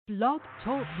Blog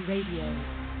Talk Radio.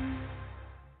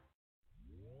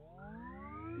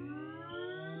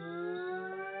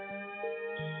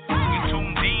 You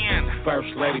tuned in. First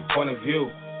lady point of view.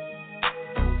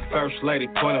 First lady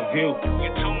point of view.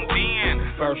 You tuned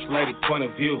in. First lady point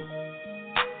of view.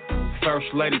 First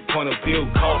lady point of view.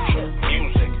 Culture,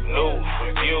 music, news,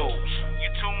 reviews. You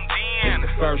tuned in.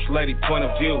 First lady point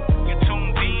of view. You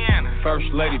tuned in. First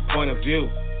lady point of view.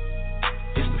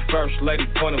 It's the first lady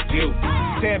point of view.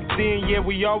 Tapped in, yeah,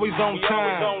 we always on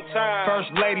time. First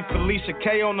lady Felicia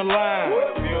K on the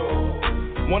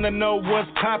line. Wanna know what's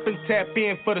poppin'? Tap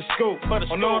in for the scoop.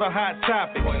 On all the hot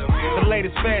topics. The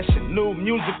latest fashion, new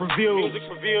music reviews.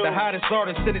 The hottest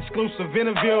artists and exclusive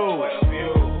interviews.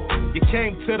 You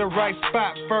came to the right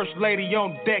spot. First lady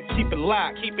on deck, keep it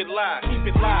locked. Keep it locked. Keep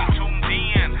it locked. Tuned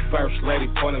in. First lady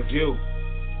point of view.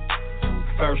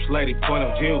 First lady point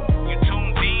of view. You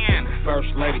tuned in.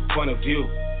 First lady point of view.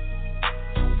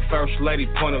 First lady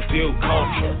point of view.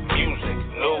 Culture, music,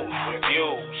 news,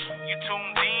 reviews. You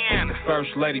tuned in. First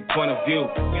lady point of view.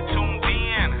 You tuned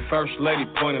in. First lady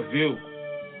point of view.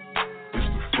 It's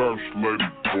the first lady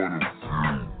point of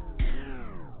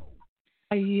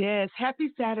view. Yes, happy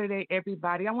Saturday,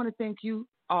 everybody. I want to thank you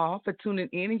all for tuning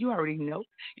in, and you already know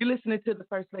you're listening to the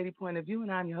First Lady Point of View, and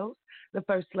I'm your host, the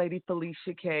First Lady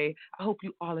Felicia K. I hope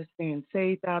you all are staying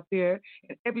safe out there,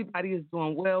 and everybody is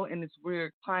doing well in this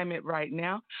weird climate right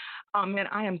now. Man,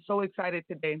 I am so excited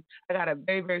today. I got a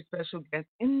very, very special guest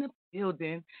in the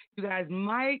building. You guys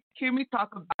might hear me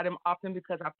talk about him often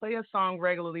because I play a song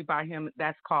regularly by him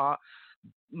that's called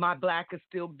My Black is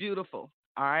Still Beautiful.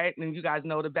 All right, and you guys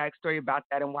know the backstory about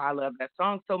that and why I love that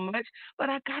song so much. But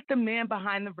I got the man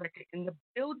behind the record in the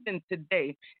building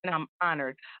today, and I'm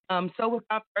honored. So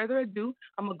without further ado,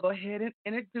 I'm going to go ahead and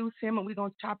introduce him, and we're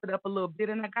going to chop it up a little bit.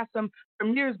 And I got some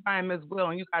premieres by him as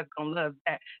well, and you guys are going to love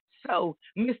that. So,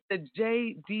 Mr.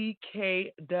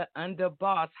 JDK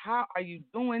DAUNDABOSS, how are you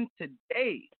doing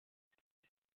today?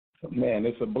 Man,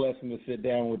 it's a blessing to sit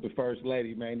down with the First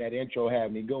Lady, man. That intro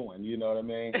had me going, you know what I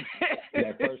mean?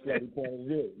 That First Lady point of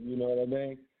view, you know what I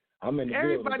mean? I'm in the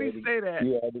Everybody building, say that.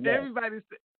 Yeah, Everybody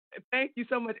say, thank you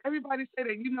so much. Everybody say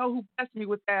that. You know who blessed me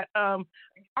with that? Our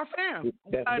fam,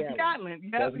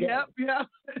 Scotland. Yep.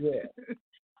 Yeah.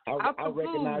 I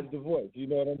recognize the voice, you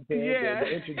know what I'm saying? Yeah.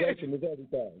 The introduction is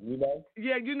everything, you know?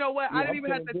 Yeah, you know what? Yeah, I didn't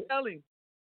even have to tell him.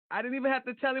 I didn't even have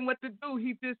to tell him what to do.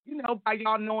 He just, by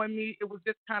y'all knowing me, it was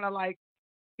just kind of like,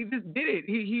 he just did it.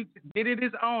 He did it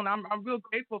his own. I'm real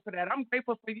grateful for that. I'm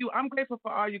grateful for you. I'm grateful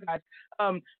for all you guys.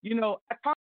 I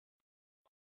talk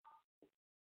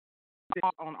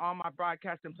on all my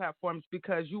broadcasting platforms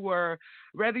because you were,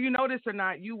 whether you know this or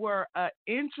not, you were an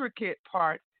intricate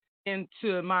part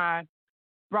into my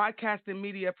broadcasting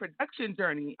media production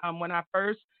journey. When I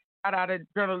first got out of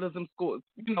journalism school,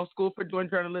 school for doing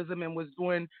journalism, and was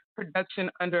doing production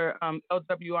under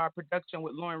LWR production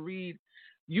with Lauren Reed.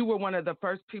 You were one of the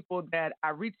first people that I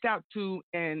reached out to,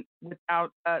 and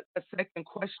without a second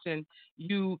question,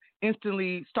 you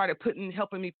instantly started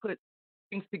helping me put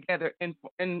things together in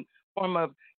form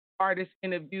of artist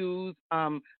interviews,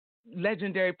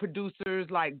 legendary producers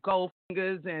like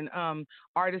Goldfingers, and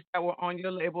artists that were on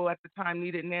your label at the time,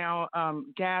 Needed Now,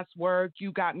 Gaswork.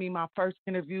 You got me my first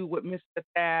interview with Mr.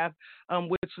 Fab,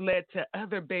 which led to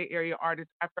other Bay Area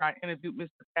artists after I interviewed Mr.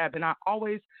 Fab. And I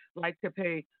always like to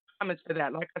pay homage to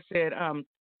that. Like I said,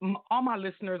 all my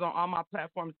listeners on all my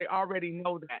platforms, they already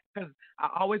know that because I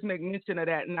always make mention of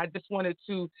that. And I just wanted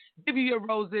to give you your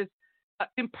roses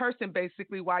in person,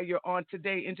 basically, while you're on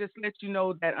today, and just let you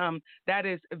know that that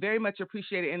is very much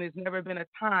appreciated. And there's never been a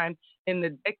time in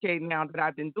the decade now that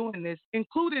I've been doing this,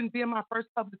 including being my first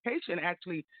publication,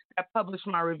 actually, that published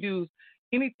my reviews.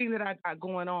 Anything that I got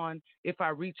going on, if I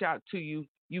reach out to you,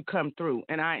 you come through.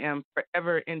 And I am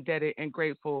forever indebted and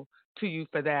grateful to you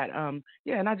for that.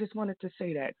 And I just wanted to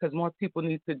say that because more people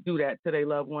need to do that to their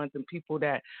loved ones and people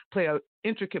that play an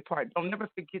intricate part. Don't never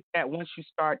forget that once you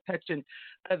start touching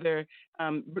other,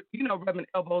 rubbing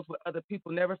elbows with other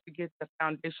people, never forget the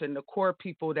foundation, the core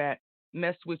people that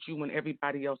messed with you when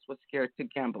everybody else was scared to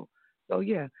gamble. So,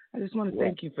 yeah, I just want to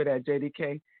thank you for that,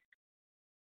 JDK.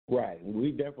 Right.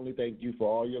 We definitely thank you for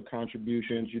all your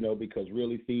contributions, because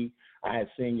really, see, I had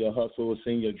seen your hustle,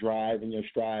 seen your drive and your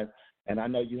strive. And I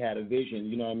know you had a vision,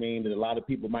 that a lot of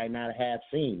people might not have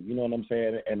seen, you know what I'm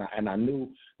saying? And I knew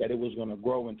that it was going to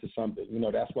grow into something.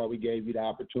 That's why we gave you the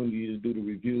opportunity to do the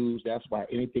reviews. That's why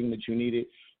anything that you needed,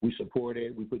 we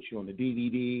supported. We put you on the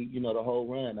DVD, the whole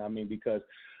run. Because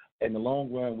in the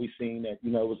long run, we seen that,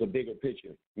 it was a bigger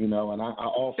picture, and I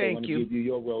also want to give you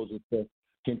your roses for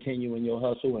continuing your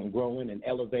hustle and growing and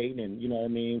elevating and,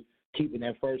 keeping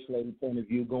that first lady point of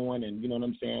view going, and you know what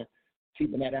I'm saying,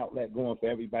 keeping that outlet going for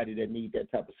everybody that need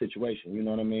that type of situation, you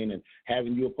know what I mean? And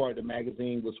having you a part of the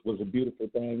magazine was a beautiful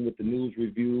thing with the news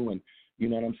review, and you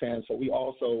know what I'm saying? So we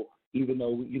also, even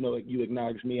though, you know, you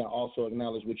acknowledge me, I also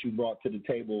acknowledge what you brought to the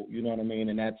table, you know what I mean?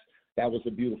 And that was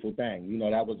a beautiful thing. You know,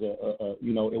 that was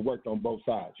you know, it worked on both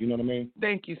sides, you know what I mean?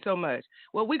 Thank you so much.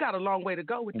 Well, we got a long way to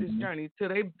go with this journey till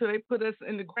they put us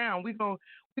in the ground. We're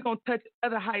gonna touch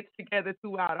other heights together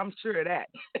throughout. I'm sure of that.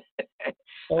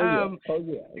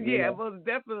 Yeah, well,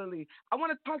 definitely. I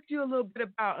want to talk to you a little bit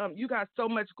about you got so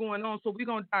much going on, so we're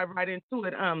gonna dive right into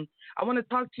it. I want to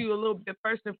talk to you a little bit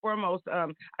first and foremost. I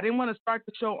didn't want to start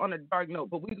the show on a dark note,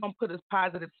 but we're gonna put a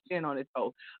positive spin on it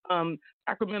though.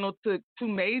 Sacramento took two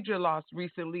major losses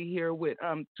recently here with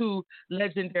two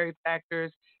legendary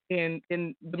factors in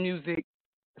the music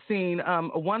scene.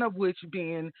 One of which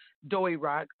being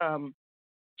Loyaltiy.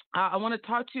 I want to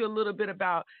talk to you a little bit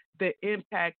about the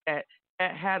impact that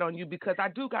had on you, because I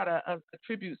do got a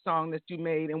tribute song that you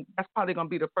made, and that's probably going to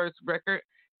be the first record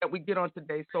that we get on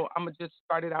today. So I'm going to just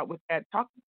start it out with that. Talk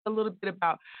a little bit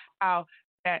about how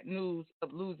that news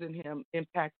of losing him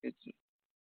impacted you.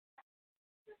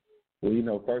 Well, you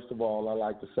know, first of all, I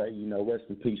like to say, you know, rest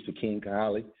in peace to King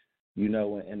Kahali. You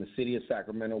know, in the city of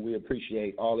Sacramento, we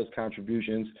appreciate all his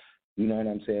contributions, you know what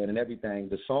I'm saying, and everything.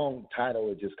 The song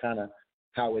title is just kind of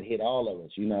how it hit all of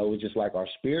us. You know, it was just like our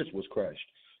spirits was crushed.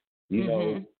 You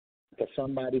know, for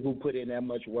somebody who put in that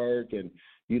much work and,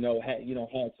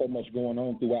 had so much going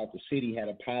on throughout the city, had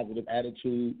a positive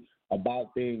attitude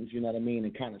about things, you know what I mean,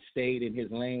 and kind of stayed in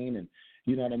his lane and,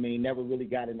 you know what I mean, never really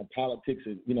got into politics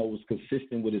and, you know, was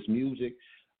consistent with his music.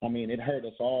 I mean, it hurt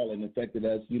us all and affected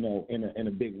us, you know, in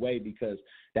a big way, because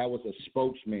that was a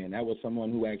spokesman. That was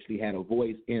someone who actually had a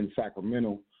voice in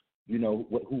Sacramento, you know,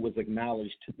 who was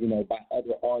acknowledged, you know, by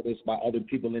other artists, by other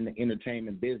people in the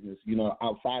entertainment business, you know,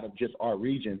 outside of just our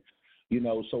region, you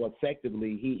know. So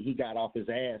effectively, he got off his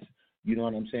ass, you know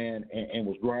what I'm saying, and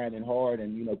was grinding hard,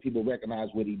 and, you know, people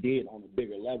recognized what he did on a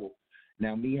bigger level.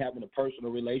 Now, me having a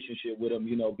personal relationship with him,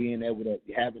 you know, being able to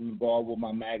have him involved with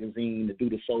my magazine, to do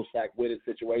the Soul Sack with it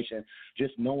situation,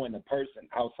 just knowing the person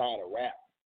outside of rap,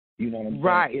 you know what I'm saying?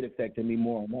 Right. It affected me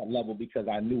more on that level because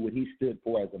I knew what he stood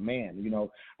for as a man. You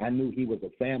know, I knew he was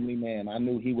a family man. I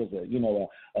knew he was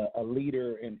a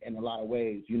leader in a lot of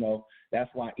ways. You know, that's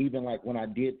why even like when I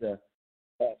did the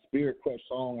Spirit Crush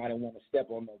song, I didn't want to step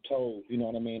on no toes. You know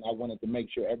what I mean? I wanted to make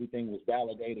sure everything was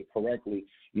validated correctly.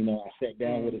 You know, I sat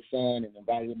down with his son and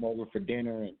invited him over for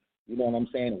dinner, and you know what I'm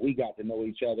saying? We got to know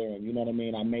each other, and you know what I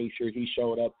mean? I made sure he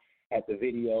showed up at the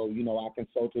video. You know, I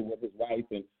consulted with his wife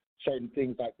and certain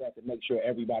things like that to make sure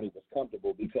everybody was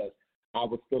comfortable, because I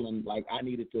was feeling like I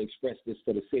needed to express this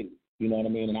to the city, you know what I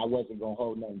mean? And I wasn't going to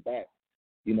hold nothing back.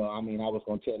 You know, I mean, I was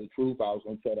going to tell the truth. I was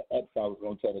going to tell the ups. I was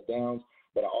going to tell the downs.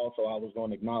 But also I was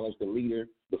going to acknowledge the leader,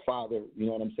 the father, you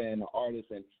know what I'm saying, the artist,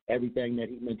 and everything that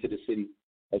he meant to the city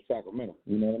of Sacramento.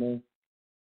 You know what I mean?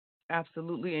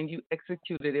 Absolutely, and you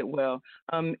executed it well.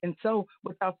 And so,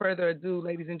 without further ado,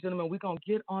 ladies and gentlemen, we're going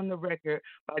to get on the record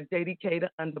by JDK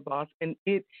DAUNDABOSS, and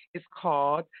it is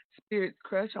called Spirit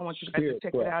Crush. I want you guys to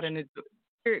check it out, and it's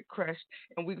Spirit Crush,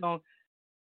 and we're going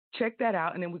to check that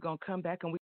out, and then we're going to come back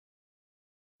and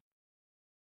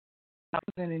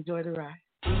enjoy the ride.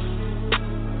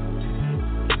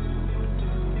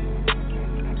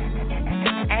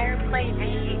 Airplay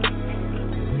beat.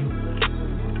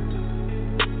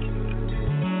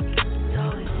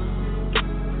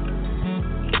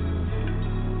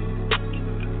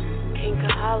 King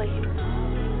Kahali.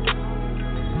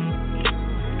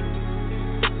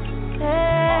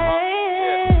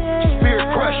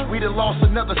 Spirit Crush, we done lost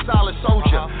another solid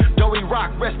soldier. Doughy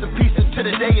Rock, rest in peace until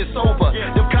the day is over.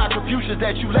 Them contributions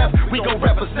that you left, we gon'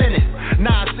 represent it.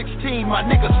 916, my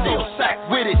nigga still sack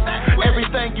with it.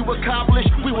 Everything you accomplished,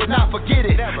 we will not forget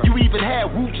it. You even had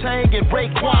Wu-Tang and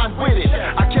Raekwon with it.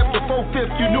 I kept the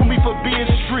 4/5, you knew me for being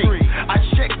street. I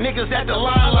checked niggas at the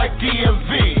line like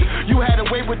DMV. You had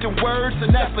away with the words,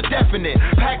 and that's for definite.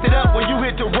 Packed it up when you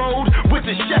hit the road with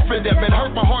the chef in them. It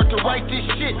hurt my heart to write this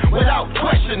shit without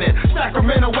questioning.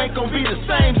 Sacramento ain't gon' be the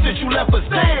same since you left us,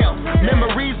 damn.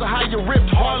 Memories of how you ripped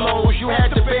Harlow's. You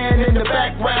had the band in the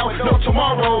background. No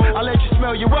tomorrow, I let you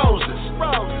smell your roses.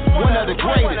 One of the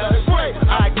greatest.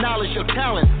 I acknowledge your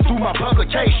talent through my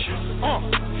publication.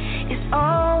 It's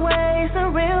always the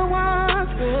real ones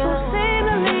who seem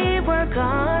to leave work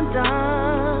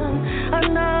undone.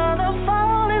 Another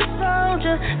fallen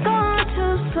soldier gone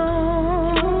too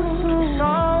soon. It's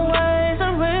always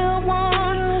the real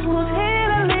one who's here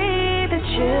to lead the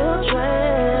children.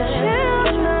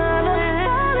 Another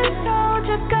fallen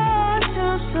soldier gone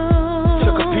too soon.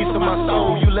 Took a piece of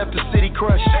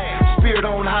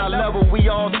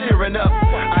tearing up.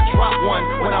 I dropped one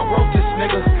when I wrote this,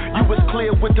 nigga. You was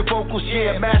clear with the vocals,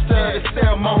 yeah, master of the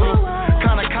ceremony.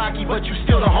 Kinda cocky, but you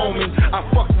still the homie. I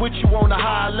fucked with you on a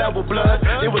high level, blood.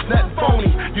 It was nothing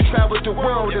phony. You traveled the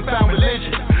world and found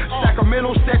religion.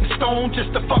 Sacramento set in stone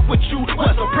just to fuck with you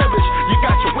was a privilege. You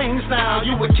got your wings now,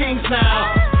 you a kings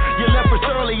now. You left us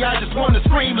early, I just wanna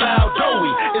scream loud. Joey,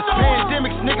 it's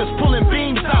pandemics, niggas pulling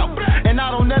beams out. And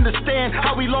I don't understand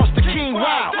how we lost the king.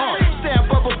 Wow, stamp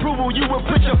of approval, you would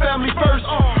put your family first.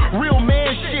 Real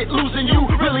man shit, losing you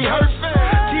really hurts.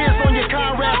 Tears on your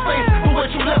comrade's face for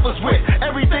what you left us with.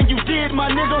 Everything you did,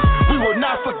 my nigga, we will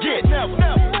not forget.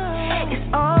 It's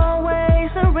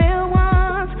always the real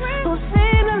ones who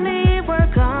seem to leave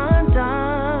work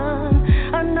undone.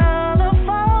 Another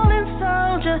fallen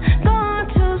soldier gone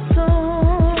too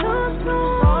soon. It's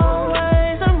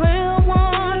always the real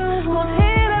ones who's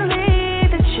here to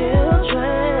lead the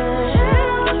children.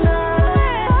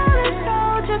 Another fallen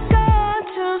soldier gone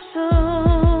too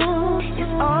soon.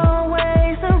 It's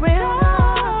always the real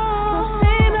ones who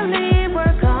seem to leave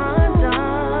work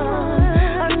undone.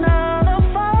 Another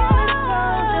fallen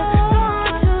soldier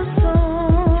gone too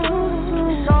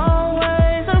soon. It's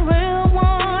always the real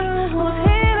one who's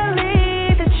here to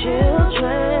lead the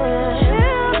children.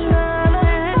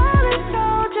 Another fallen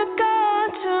soldier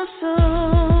gone too soon.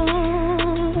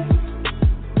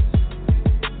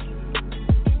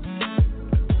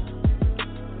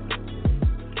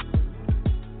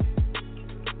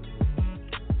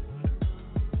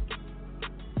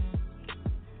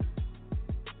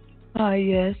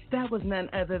 Yes, that was none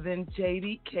other than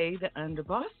JDK, the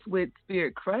Underboss, with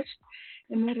Spirit Crushed.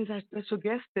 And that is our special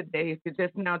guest today. If you're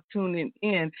just now tuning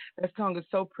in, that song is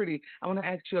so pretty. I want to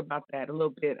ask you about that a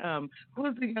little bit. Who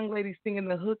is the young lady singing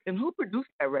the hook, and who produced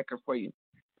that record for you?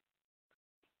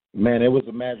 Man, it was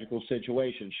a magical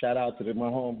situation. Shout out to my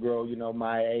homegirl,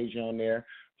 Maya Asia on there,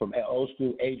 from old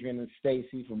school Adrian and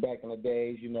Stacy from back in the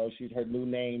days. She's her new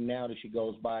name now that she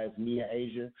goes by is Mia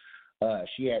Asia.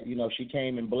 She had, she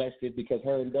came and blessed it because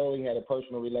her and Dolly had a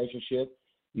personal relationship,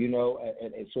 and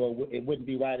so it wouldn't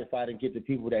be right if I didn't get the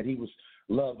people that he was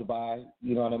loved by,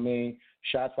 you know what I mean?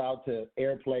 Shouts out to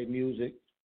Airplay Music,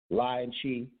 Lie and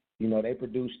Chi, they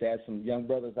produced that. Some young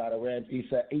brothers out of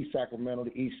East Sacramento,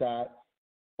 the East Side.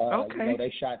 Okay. They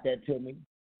shot that to me.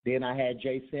 Then I had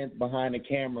Jay Synth behind the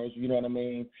cameras, you know what I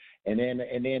mean? And then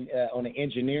on the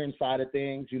engineering side of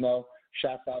things,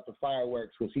 shouts out to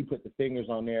Fireworks because he put the fingers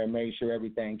on there and made sure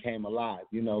everything came alive,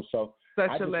 So Such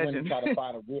I a just legend. went and tried to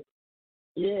find a real,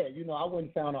 I went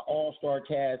and found an all-star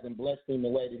cast and blessed him the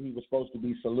way that he was supposed to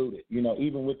be saluted.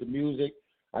 Even with the music,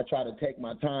 I try to take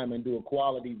my time and do a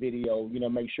quality video,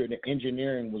 make sure the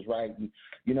engineering was right and,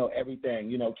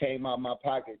 everything, came out of my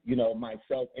pocket,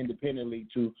 myself independently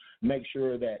to make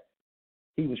sure that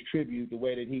he was tribute the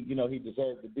way that he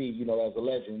deserved to be, as a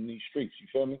legend in these streets. You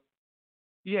feel me?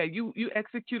 Yeah, you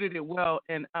executed it well,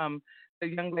 and the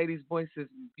young lady's voice is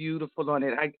beautiful on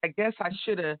it. I guess I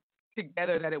should have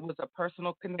together that it was a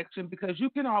personal connection because you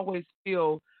can always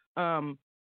feel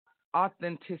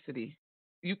authenticity.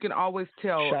 You can always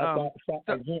tell. Shouts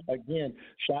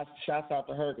out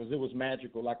to her because it was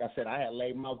magical. Like I said, I had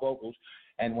laid my vocals,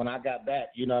 and when I got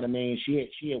back, you know what I mean, she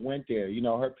had went there.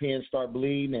 Her pen started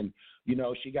bleeding, and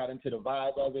she got into the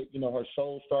vibe of it. Her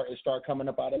soul started coming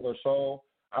up out of her soul.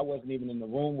 I wasn't even in the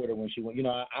room with her when she went.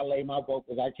 I laid my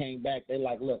vocals. I came back. They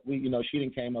like, look, she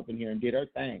didn't came up in here and did her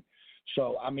thing.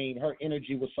 So, I mean, her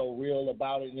energy was so real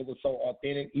about it, and it was so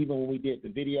authentic. Even when we did the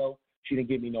video, she didn't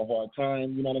give me no hard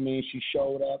time. You know what I mean? She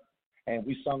showed up, and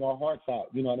we sung our hearts out.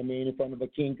 You know what I mean? In front of a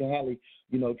King Kahali,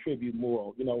 tribute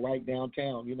mural. Right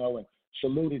downtown. And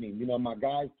saluted him. My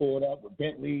guys pulled up with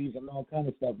Bentleys and all kind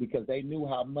of stuff because they knew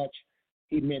how much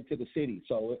he meant to the city.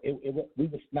 So we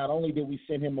was not only did we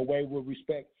send him away with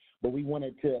respect, but we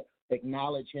wanted to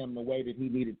acknowledge him the way that he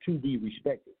needed to be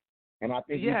respected. And I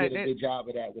think we did a good job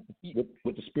of that with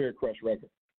the Spirit Crush record.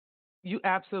 You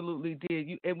absolutely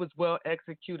did. It was well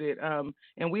executed, and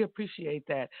we appreciate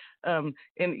that. And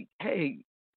hey,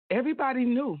 everybody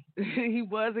knew he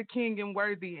was a king and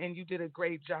worthy, and you did a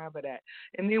great job of that.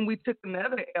 And then we took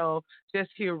another L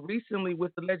just here recently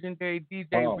with the legendary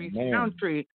DJ Reese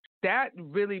Country. That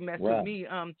really messed with me.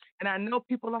 And I know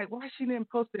people like, why she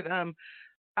didn't post it? When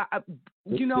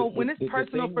it's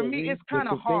personal for me, it's kind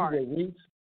of hard.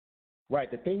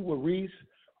 Right. The thing with Reese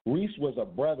was a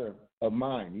brother of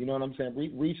mine. You know what I'm saying?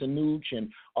 Reese and Nooch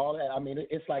and all that. I mean,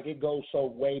 it's like it goes so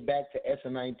way back to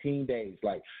S19 days.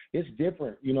 Like, it's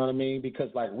different, you know what I mean? Because,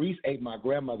 like, Reese ate my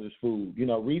grandmother's food.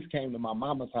 Reese came to my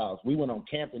mama's house. We went on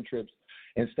camping trips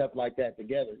and stuff like that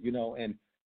together, and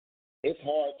it's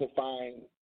hard to find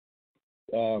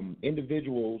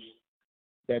individuals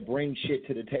that bring shit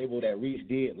to the table that Reese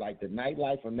did. Like the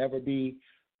nightlife will never be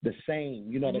the same.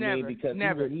 You know what I mean? Because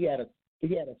he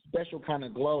had a special kind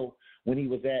of glow when he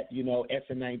was at, you know,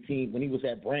 SN19, when he was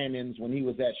at Brandon's, when he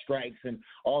was at Strikes, and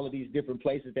all of these different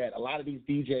places that a lot of these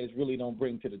DJs really don't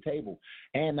bring to the table.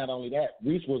 And not only that,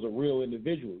 Reese was a real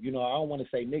individual. You know, I don't want to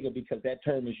say nigga because that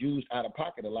term is used out of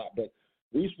pocket a lot, but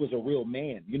Reese was a real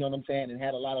man, you know what I'm saying, and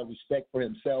had a lot of respect for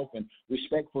himself and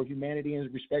respect for humanity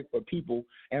and respect for people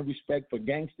and respect for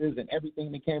gangsters and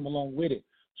everything that came along with it.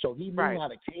 So he knew how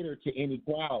to cater to any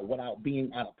crowd without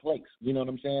being out of place. You know what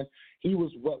I'm saying? He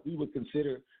was what we would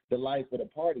consider the life of the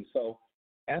party. So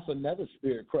that's another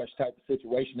spirit crush type of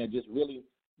situation that just really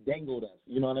dangled us.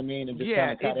 You know what I mean? And just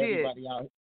kind of caught everybody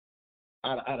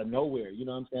out of nowhere. You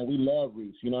know what I'm saying? We love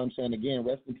Reese. You know what I'm saying? Again,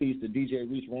 rest in peace to DJ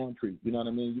Reese Roundtree. You know what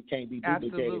I mean? You can't be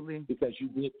duplicated because you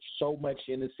did so much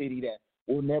in the city that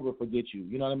we'll never forget you.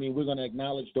 You know what I mean? We're going to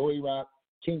acknowledge Dory Rock,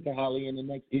 King Kahali in the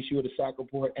next issue of the Sock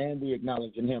Report, and we're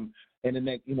acknowledging him in the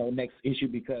next issue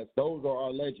because those are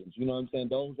our legends. You know what I'm saying?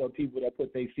 Those are people that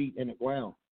put their feet in the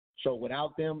ground. So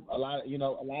without them, a lot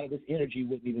of this energy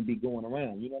wouldn't even be going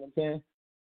around. You know what I'm saying?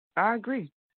 I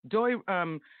agree.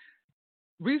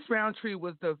 Reese Roundtree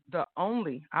was the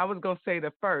only, I was going to say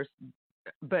the first,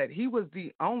 but he was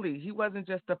the only. He wasn't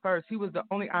just the first. He was the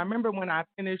only. I remember when I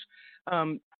finished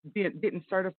getting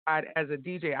certified as a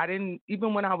DJ, I didn't,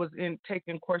 even when I was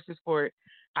taking courses for it,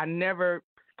 I never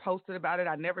posted about it.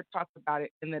 I never talked about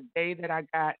it. And the day that I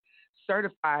got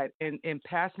certified and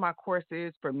passed my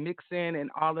courses for mixing and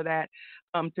all of that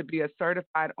to be a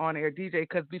certified on-air DJ,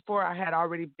 because before I had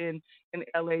already been in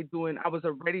LA I was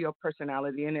a radio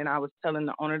personality, and then I was telling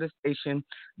the owner of the station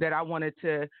that I wanted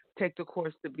to take the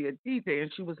course to be a DJ,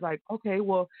 and she was like, okay,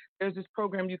 well, there's this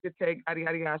program you could take, yada,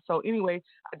 yada, yada. So anyway,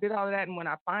 I did all of that, and when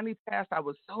I finally passed, I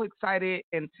was so excited,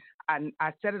 and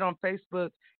I said it on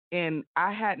Facebook, and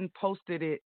I hadn't posted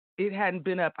it. It hadn't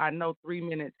been up, I know, 3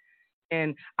 minutes.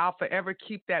 And I'll forever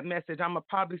keep that message. I'm going to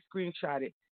probably screenshot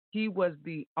it. He was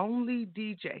the only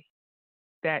DJ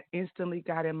that instantly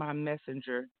got in my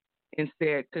messenger and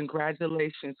said,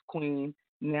 congratulations, Queen.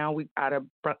 Now we got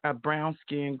a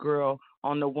brown-skinned girl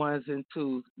on the ones and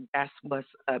twos. That's what's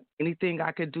up. Anything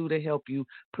I could do to help you,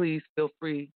 please feel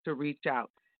free to reach out.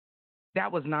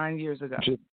 That was 9 years ago.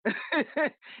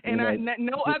 And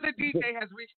no other DJ has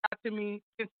reached out to me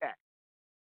since that.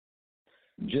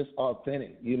 Just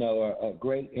authentic, a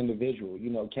great individual,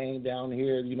 came down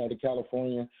here, to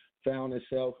California, found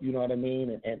himself, you know what I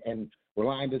mean, and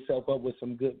lined himself up with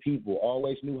some good people,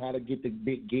 always knew how to get the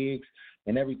big gigs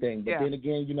and everything. But then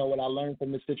again, what I learned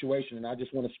from this situation, and I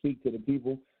just want to speak to the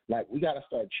people, like we got to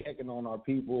start checking on our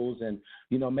peoples and,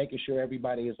 making sure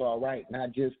everybody is all right,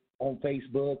 not just on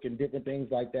Facebook and different things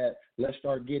like that. Let's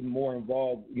start getting more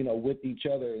involved, with each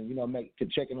other and,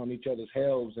 checking on each other's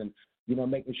health and,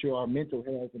 making sure our mental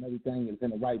health and everything is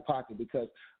in the right pocket, because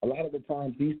a lot of the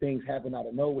times these things happen out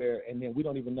of nowhere and then we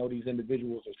don't even know these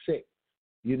individuals are sick,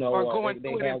 or going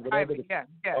through it in private.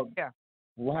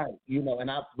 Right. And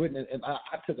I've written, and I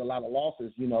took a lot of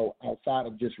losses, outside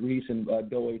of just Reese and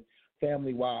Doy,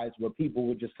 family-wise, where people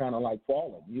were just kind of like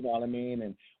falling, you know what I mean?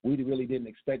 And we really didn't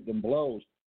expect them blows.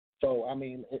 So, I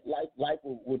mean, life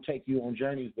will take you on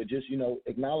journeys, but just,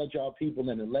 acknowledge our people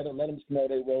and let them smell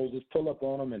their roses, pull up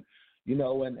on them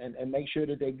and make sure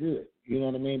that they're good. You know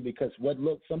what I mean? Because what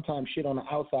looks sometimes shit on the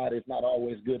outside is not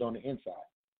always good on the inside.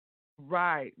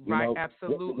 Right,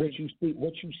 absolutely.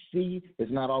 What you see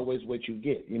is not always what you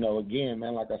get. Again,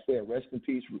 man, like I said, rest in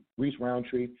peace, Reese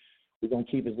Roundtree. We're going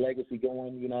to keep his legacy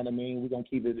going, you know what I mean? We're going to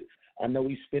keep it. I know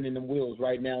he's spinning them wheels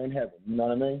right now in heaven, you know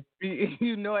what I mean?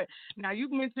 You know it. Now, you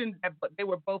mentioned that they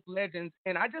were both legends,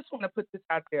 and I just want to put this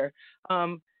out there.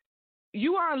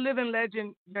 You are a living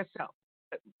legend yourself.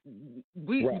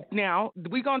 Now,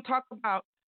 we're going to talk about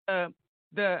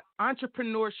the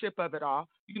entrepreneurship of it all,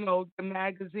 the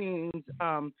magazines,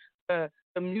 the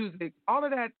music, all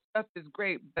of that stuff is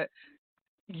great, but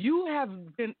you have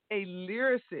been a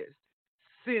lyricist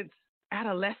since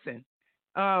adolescent.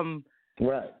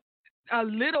 Right. A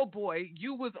little boy,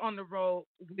 you was on the road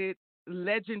with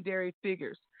legendary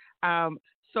figures.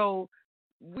 So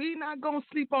we're not going to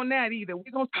sleep on that either.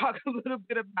 We're going to talk a little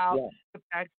bit about the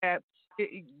fact that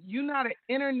you're not an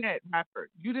internet rapper.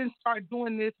 You didn't start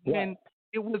doing this when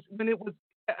it was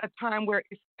a time where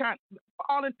it's kind of, for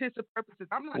all intents and purposes,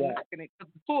 I'm not knocking it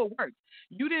because the tool works.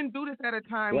 You didn't do this at a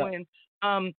time when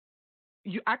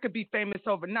I could be famous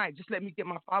overnight. Just let me get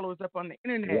my followers up on the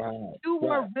internet. You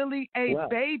were really a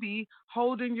baby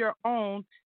holding your own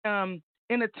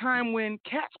in a time when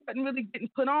cats wasn't really getting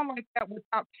put on like that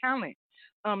without talent.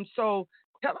 So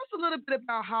Tell us a little bit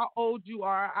about how old you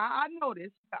are. I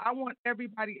noticed, but I want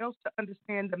everybody else to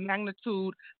understand the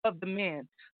magnitude of the man.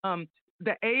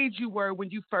 The age you were when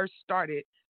you first started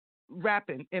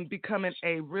rapping and becoming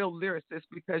a real lyricist,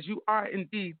 because you are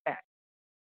indeed that.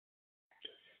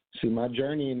 See, my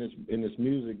journey in this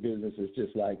music business is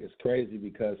just like, it's crazy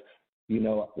because,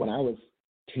 when I was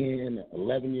 10,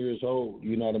 11 years old,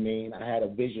 you know what I mean, I had a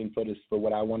vision for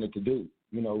what I wanted to do.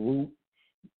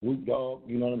 Root Dog,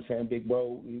 you know what I'm saying, Big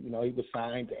Bro, he was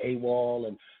signed to AWOL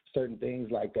and certain things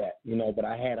like that, but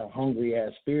I had a hungry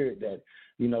ass spirit that,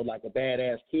 like a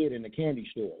badass kid in the candy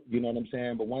store, you know what I'm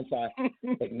saying? But once I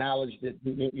acknowledged it,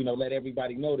 let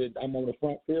everybody know that I'm on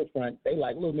the field front, they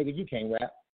like, little nigga, you can't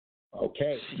rap.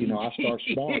 Okay, I start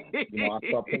sparring. I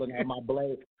start pulling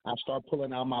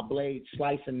out my blade.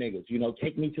 Slicing niggas.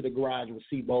 Take me to the garage with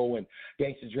C-Bo and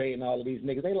Gangsta Dre and all of these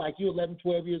niggas. They like, you 11,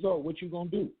 12 years old. What you gonna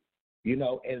do?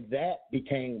 And that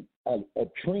became a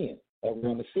trend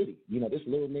around the city. This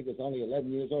little nigga's only 11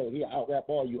 years old. He out-rap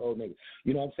all you old niggas.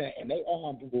 You know what I'm saying? And they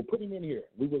all will put him in here.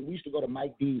 We used to go to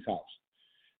Mike D's house.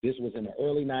 This was in the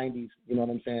early 90s, you know what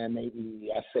I'm saying?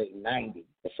 Maybe I say 90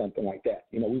 or something like that.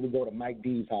 We would go to Mike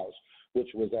D's house, which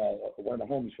was one of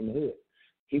the homies from the hood.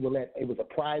 It was a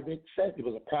private set. It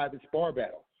was a private spar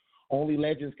battle. Only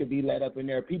legends could be let up in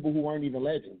there. People who weren't even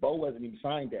legends. Bo wasn't even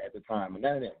signed there at the time, and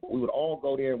none of that. We would all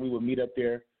go there, and we would meet up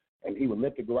there, and he would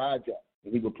lift the garage up,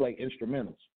 and we would play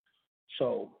instrumentals.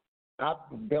 So I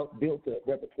built a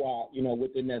repertoire,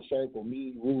 within that circle.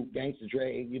 Me, Root, Gangsta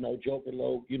Dre, Joker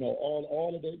Low,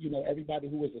 all of the, everybody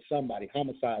who was a somebody.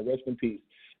 Homicide, rest in peace.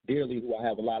 Dearly, who I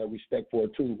have a lot of respect for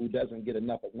too, who doesn't get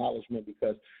enough acknowledgement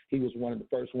because he was one of the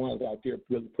first ones out there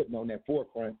really putting on that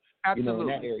forefront, in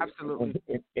that area,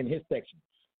 in his section.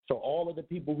 So all of the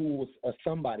people who was a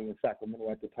somebody in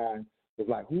Sacramento at the time was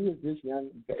like, who is this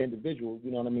young individual,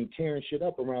 tearing shit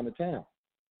up around the town.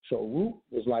 So Root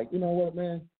was like, you know what,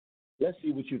 man, let's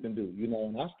see what you can do,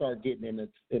 and I started getting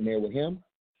in there with him,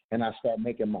 and I started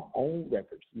making my own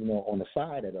records, on the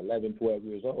side at 11, 12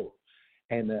 years old.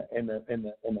 And the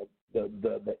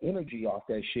energy off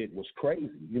that shit was crazy.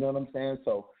 You know what I'm saying?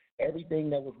 So everything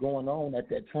that was going on at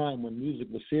that time when music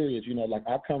was serious, like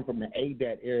I come from the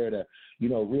ADAT era to,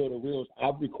 reel to reels.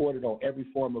 I've recorded on every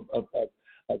form of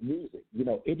music.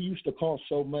 It used to cost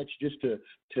so much just to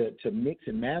mix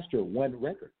and master one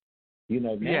record.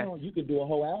 Now you could do a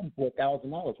whole album for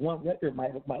 $1,000. One record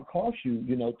might cost you,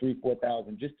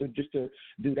 $3,000-$4,000 just to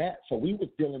do that. So we was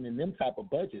dealing in them type of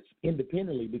budgets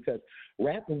independently because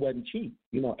rapping wasn't cheap.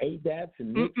 ADATs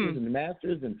and mixers and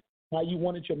masters and how you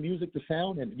wanted your music to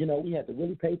sound, and we had to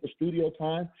really pay for studio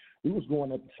time. We was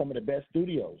going up to some of the best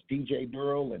studios, DJ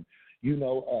Durrell and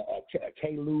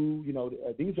K-Lou.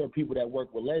 These are people that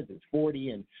work with legends, 40,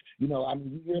 and you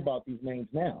hear about these names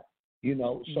now.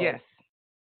 So. Yes.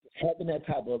 Having that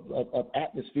type of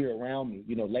atmosphere around me,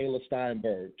 Layla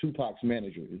Steinberg, Tupac's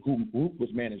manager, who Root was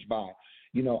managed by,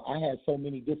 I had so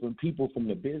many different people from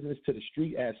the business to the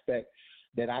street aspect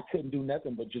that I couldn't do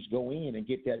nothing but just go in and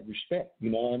get that respect,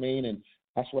 you know what I mean? And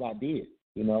that's what I did,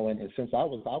 and since I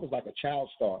was like a child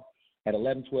star at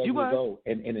 11, 12 years old,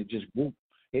 and it just grew.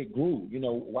 It grew,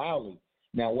 wildly.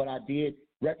 Now, what I did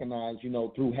recognize,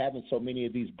 through having so many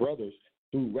of these brothers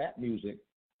through rap music,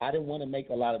 I didn't want to make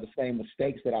a lot of the same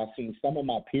mistakes that I've seen some of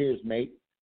my peers make,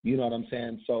 you know what I'm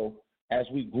saying? So as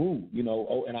we grew,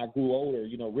 and I grew older,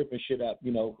 ripping shit up,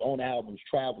 on albums,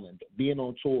 traveling, being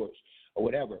on tours or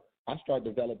whatever, I started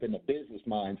developing a business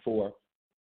mind for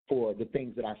the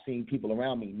things that I've seen people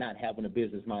around me not having a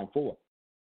business mind for.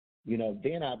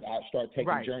 Then I started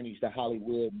taking journeys to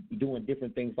Hollywood, doing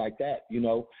different things like that,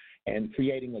 and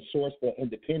creating a source for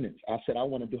independence. I said I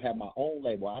wanted to have my own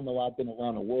label. I know I've been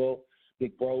around the world.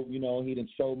 Big Bro, he done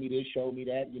showed me this, showed me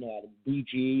that, out of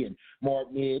BG and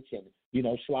Mark Mitch and,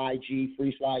 Sly G,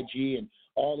 Free Sly G, and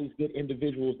all these good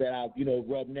individuals that I've,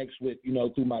 rubbed next with,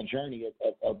 through my journey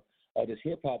of this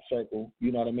hip-hop circle,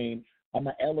 you know what I mean? I'm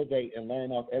going to elevate and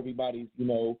learn off everybody's,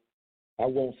 I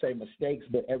won't say mistakes,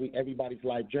 but everybody's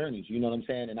life journeys, you know what I'm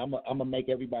saying? And I'm going to make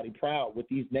everybody proud with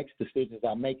these next decisions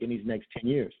I make in these next 10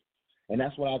 years. And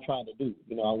that's what I try to do.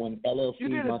 I want LLC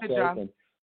myself and,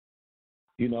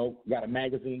 got a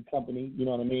magazine company, you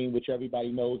know what I mean, which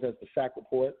everybody knows as the Sac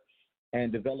Report,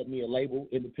 and developed me a label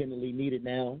independently needed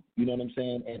now, you know what I'm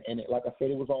saying? And like I said,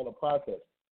 it was all a process.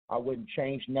 I wouldn't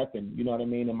change nothing, you know what I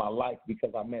mean, in my life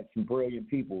because I met some brilliant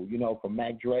people, from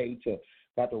Mac Dre to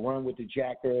got to run with the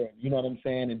Jacker, you know what I'm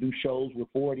saying, and do shows with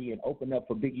 40 and open up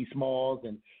for Biggie Smalls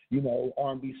and,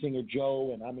 R&B singer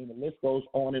Joe. And I mean, the list goes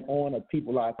on and on of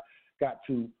people I've got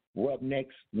to rub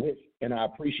necks with, and I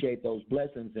appreciate those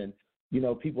blessings. And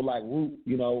people like Root,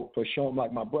 for showing,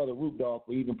 like my brother Root Dog,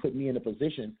 for even putting me in a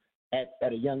position at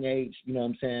a young age,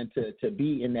 to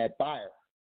be in that fire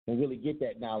and really get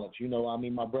that knowledge.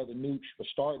 My brother Nooch for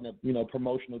starting a,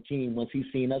 promotional team. Once he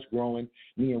seen us growing,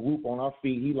 me and Root on our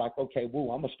feet, he like, okay,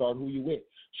 Woo, I'm gonna start Who You With.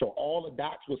 So all the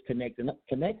dots was connected, and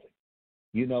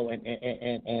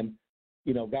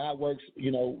God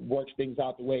works things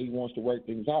out the way He wants to work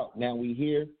things out. Now we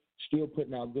here, still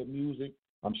putting out good music.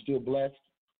 I'm still blessed.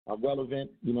 I'm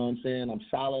relevant. I'm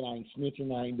solid. I ain't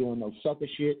snitching. I ain't doing no sucker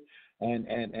shit. And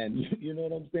you know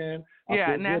what I'm saying? I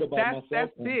feel good about myself.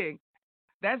 That's big.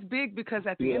 That's big because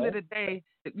at the end of the day,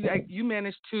 you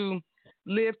managed to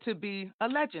live to be a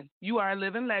legend. You are a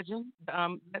living legend.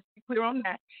 Let's be clear on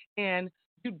that. And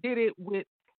you did it with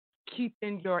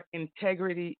keeping your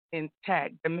integrity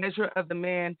intact. The measure of the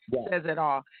man says it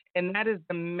all. And that is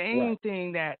the main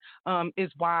thing that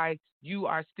is why you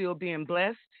are still being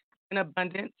blessed in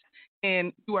abundance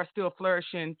and you are still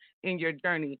flourishing in your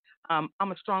journey. I'm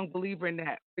a strong believer in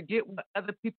that. Forget what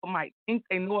other people might think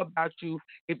they know about you.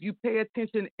 If you pay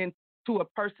attention to a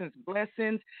person's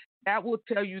blessings, that will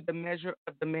tell you the measure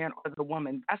of the man or the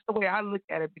woman. That's the way I look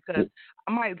at it, because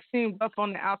I might seem rough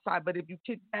on the outside, but if you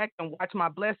kick back and watch my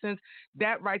blessings,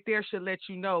 that right there should let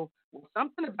you know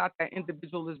something about that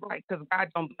individual is right, because God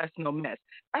don't bless no mess.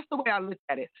 That's the way I look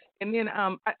at it. And then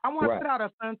I want to put out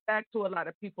a fun fact to a lot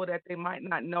of people that they might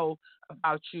not know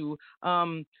about you.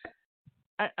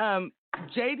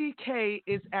 JDK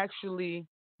is actually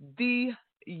the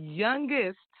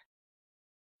youngest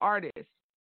artist.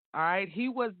 All right, he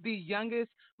was the youngest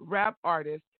rap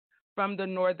artist from the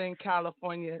Northern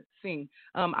California scene.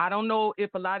 I don't know if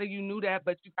a lot of you knew that,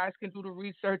 but you guys can do the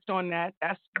research on that.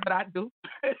 That's what I do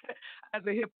as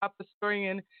a hip hop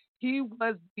historian. He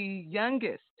was the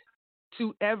youngest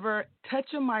to ever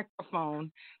touch a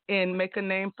microphone and make a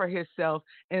name for himself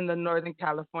in the Northern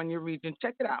California region.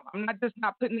 Check it out. I'm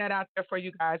not putting that out there for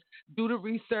you guys. Do the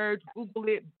research, Google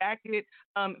it, back it,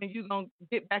 and you're going to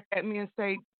get back at me and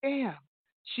say, damn,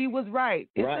 she was right.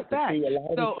 It's a fact. See,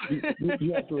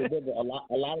 you have to remember,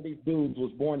 a lot of these dudes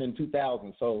was born in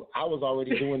 2000, so I was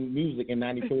already doing music in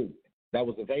 92. That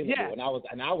was available, and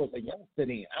I was a youngster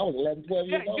then. I was 11, 12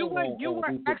 years old. You were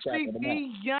actually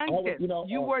the youngest.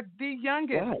 You were the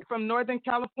youngest from Northern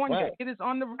California. Right. It is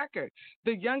on the record.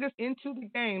 The youngest into the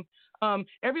game.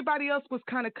 Everybody else was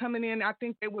kind of coming in. I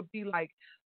think they would be like,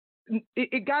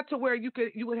 it got to where you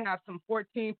would have some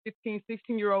 14, 15,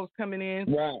 16-year-olds coming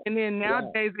in. Right. And then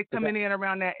nowadays they're coming in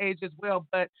around that age as well.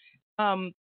 But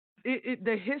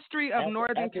the history of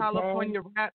Northern California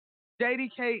rap,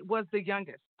 JDK was the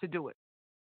youngest to do it.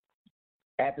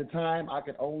 At the time, I'm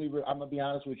going to be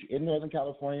honest with you, in Northern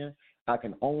California, I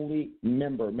can only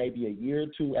remember maybe a year or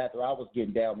two after I was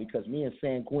getting down, because me and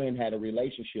San Quinn had a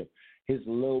relationship. His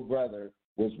little brother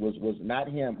was not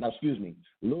him. No, excuse me.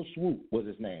 Lil Swoop was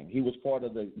his name. He was part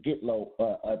of the Get Low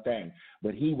thing.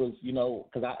 But he was,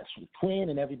 because Quinn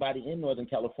and everybody in Northern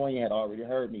California had already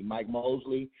heard me. Mike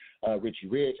Mosley, Richie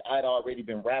Rich. I'd already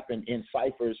been rapping in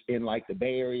ciphers in like the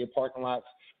Bay Area parking lots.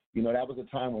 That was a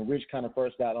time when Rich kind of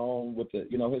first got on with the,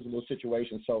 his little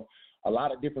situation. So a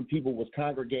lot of different people was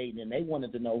congregating, and they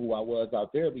wanted to know who I was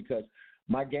out there, because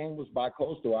my game was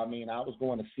bi-coastal. I mean, I was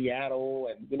going to Seattle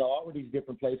and, all of these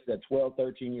different places at 12,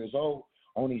 13 years old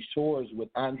on these tours with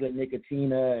Andre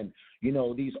Nicotina and,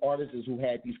 these artists who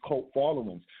had these cult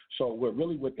followings. So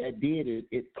what that did is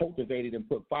it cultivated and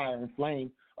put fire and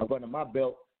flame up under my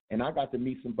belt, and I got to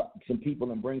meet some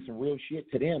people and bring some real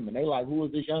shit to them. And they like, who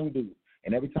is this young dude?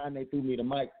 And every time they threw me the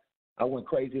mic, I went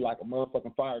crazy like a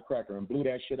motherfucking firecracker and blew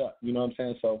that shit up. You know what I'm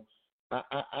saying? So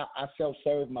I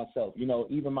self-served myself.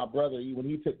 Even my brother, when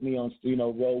he took me on,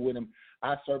 roll with him,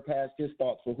 I surpassed his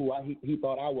thoughts for who he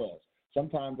thought I was.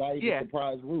 Sometimes I even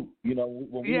surprised Root.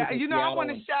 When we I want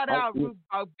to shout out Root.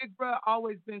 Big Bro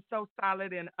always been so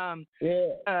solid, and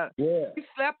he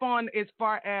slept on as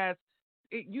far as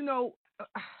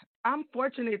I'm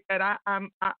fortunate that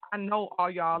I know all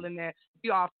y'all and that we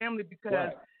all family,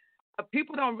 because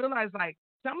people don't realize, like,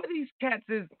 some of these cats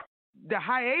the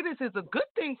hiatus is a good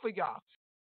thing for y'all.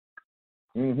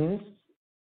 Mm-hmm.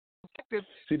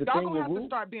 See, y'all gonna have to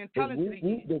start being talented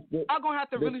again. Y'all gonna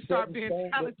have to really start being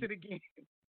talented again.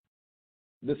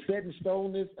 The set in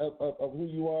stoneness of who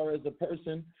you are as a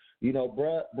person,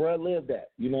 bruh lived that.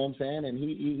 You know what I'm saying? And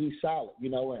he's solid,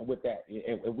 and with that.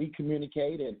 And we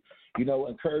communicate and,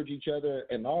 encourage each other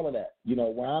and all of that.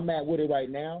 Where I'm at with it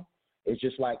right now, it's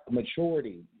just like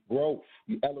maturity, growth,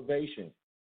 elevation,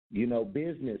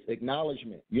 business,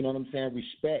 acknowledgement, you know what I'm saying?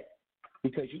 Respect.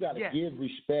 because you got to give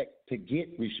respect to get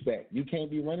respect. You can't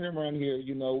be running around here,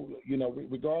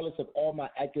 regardless of all my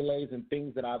accolades and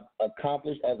things that I've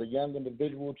accomplished as a young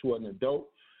individual to an adult.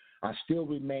 I still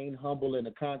remain humble in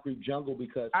the concrete jungle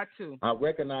because I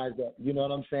recognize that, you know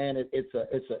what I'm saying?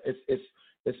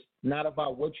 It's not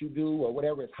about what you do or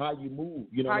whatever. It's how you move.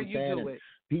 You know what I'm saying? And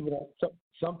people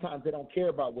sometimes they don't care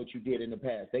about what you did in the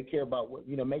past. They care about what,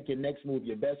 make your next move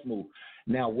your best move.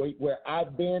 Now, where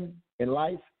I've been in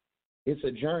life, it's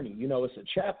a journey. It's a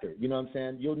chapter. You know what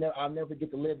I'm saying? I'll never get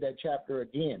to live that chapter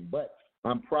again. But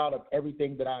I'm proud of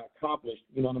everything that I accomplished.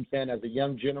 You know what I'm saying? As a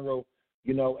young general.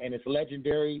 And it's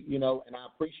legendary, and I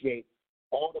appreciate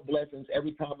all the blessings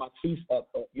every time I see a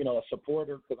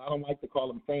supporter, because I don't like to call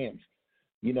them fans.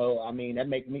 That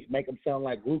make them sound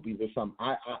like groupies or something.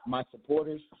 My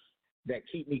supporters that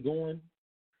keep me going,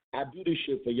 I do this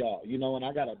shit for y'all, and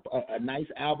I got a nice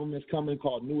album that's coming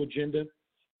called New Agenda.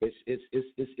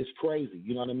 It's crazy,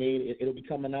 you know what I mean? It'll be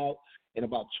coming out in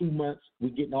about 2 months. We're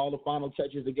getting all the final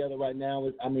touches together right now.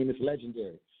 It's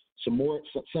legendary.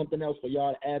 Something else for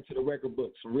y'all to add to the record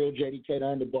book. Some real JDK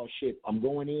DAUNDABOSS shit. I'm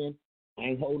going in. I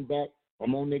ain't holding back.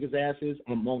 I'm on niggas' asses.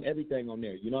 I'm on everything on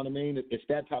there. You know what I mean? It's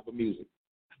that type of music.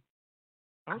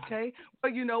 Okay.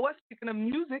 Well, you know what? Speaking of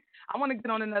music, I want to get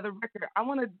on another record. I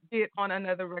want to get on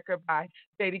another record by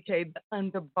JDK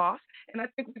DAUNDABOSS. And I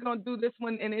think we're going to do this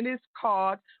one, and it is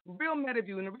called Real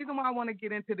Metaview. And the reason why I want to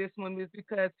get into this one is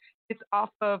because it's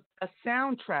off of a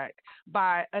soundtrack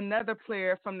by another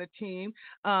player from the team.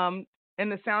 And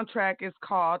the soundtrack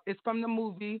it's from the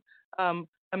movie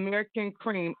American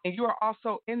Cream. And you are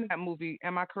also in that movie.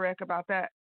 Am I correct about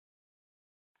that?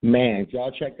 Man, if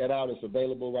y'all check that out, it's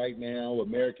available right now,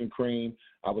 American Cream.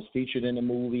 I was featured in the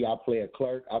movie. I play a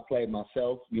clerk. I played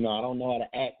myself. I don't know how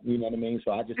to act, you know what I mean?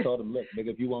 So I just told them, look, nigga,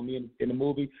 if you want me in the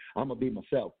movie, I'm going to be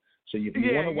myself. So if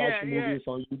you want to watch the movie,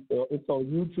 it's on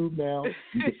YouTube now.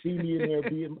 You can see me in there.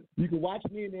 You can watch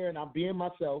me in there, and I'm being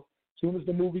myself. As soon as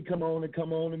the movie come on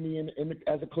to me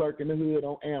as a clerk in the hood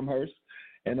on Amherst.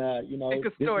 And,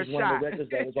 this is one of the records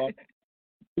that was off.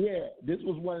 Yeah, this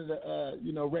was one of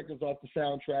the, records off the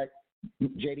soundtrack,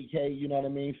 JDK, you know what I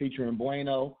mean, featuring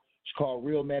Bueno. It's called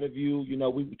Real Metaview.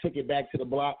 We took it back to the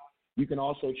block. You can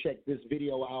also check this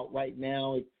video out right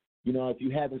now. If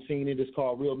you haven't seen it, it's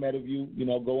called Real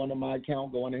Metaview. Go onto my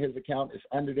account, go onto his account. It's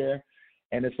under there.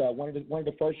 And it's one of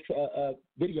the first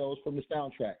videos from the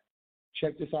soundtrack.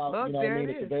 Check this out. Look, you know what I mean?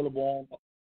 It's available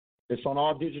it's on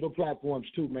all digital platforms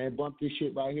too, man. Bump this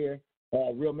shit right here.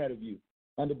 Real Metaview.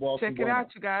 Check it out,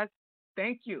 you guys.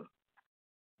 Thank you.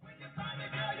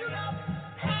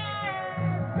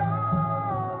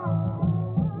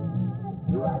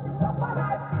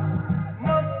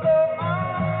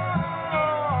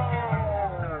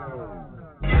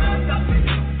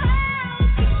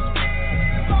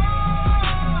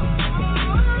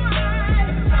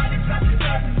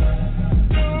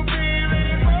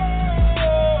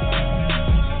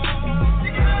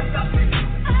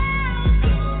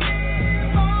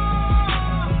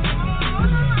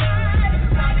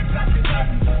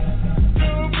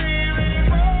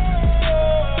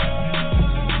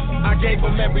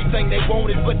 Everything they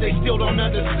wanted, but they still don't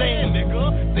understand,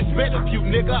 nigga. This Metaview,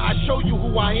 nigga, I show you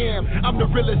who I am. I'm the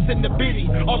realest in the bitty,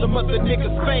 all them other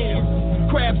niggas fans.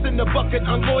 Crabs in the bucket,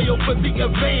 unloyal for the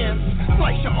advance.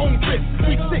 Slice your own wrist,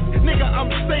 we sick, nigga,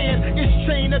 I'm saying. It's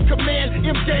chain of command,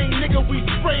 M-gang, nigga, we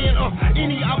spraying.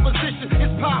 Any opposition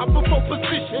is power before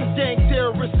position. Gang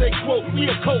terrorists, they quote, we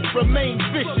a cult, remain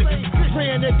vicious.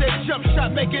 Praying that they jump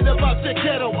shot, make it about your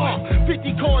ghetto.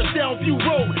 50 cars down View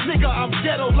Road, nigga, I'm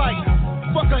ghetto like.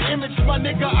 Fuck an image, my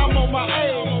nigga, I'm on my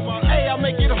A. Hey, I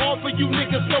make it hard for you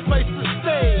niggas, no place to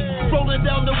stay. Rolling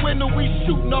down the window, we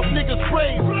shooting off niggas'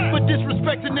 brains. For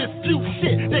disrespecting this few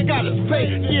shit, they got us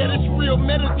paid. Yeah, this Real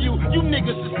Metaview, you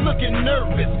niggas is looking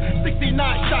nervous. 69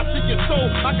 shots in your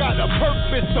soul, I got a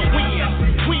purpose to win.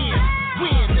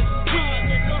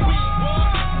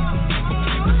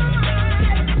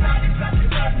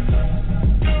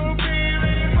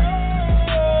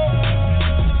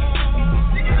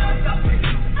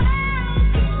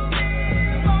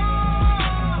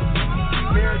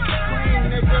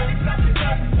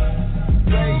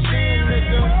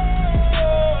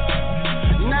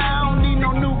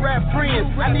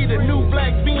 I need a new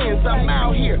black Benz. I'm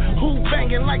out here, who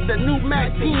banging like the new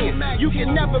Mac 10. You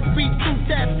can never be too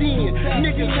tapped in.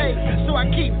 Niggas hate, so I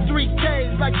keep 3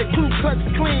 Ks like the Ku Klux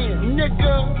Klan.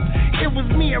 Nigga, It was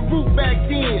me and Root back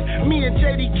then. Me and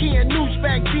JDK and Nooch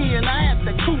back then. I had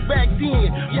the coup back then.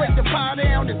 Break the power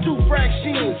down to 2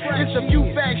 fractions. It's a few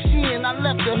factions. I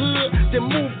left the hood, then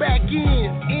moved back in.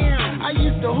 I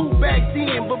used to hoop back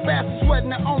then, but bastards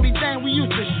wasn't the only thing we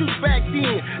used to shoot back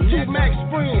then. G-Max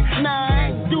Spring, nah,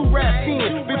 I ain't do rap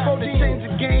then. Before they changed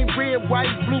the game, red, white,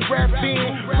 blue rap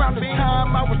band. Around the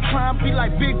time I was trying to be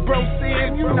like Big Bro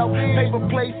said, you know, paper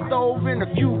plate stove and a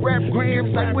few rap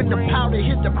grams. Like when the powder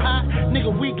hit the pot,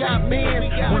 nigga, we got bands.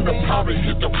 When the powder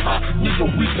hit the pot, nigga,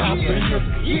 we got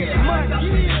bands. Yeah,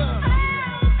 money, yeah.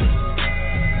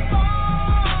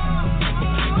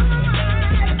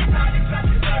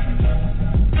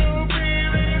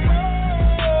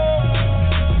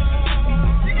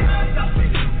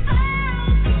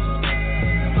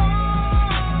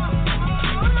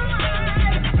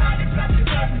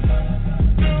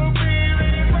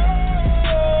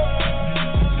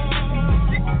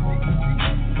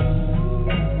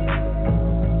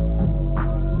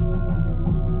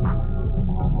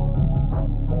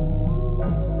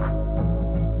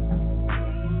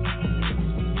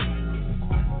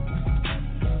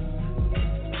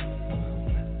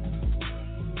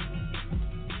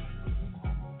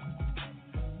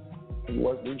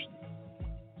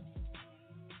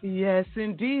 Yes,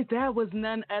 indeed. That was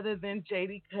none other than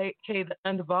JDK the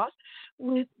Underboss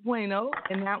with Bueno,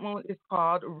 and that one is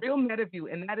called Real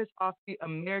Metaview, and that is off the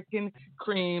American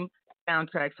Cream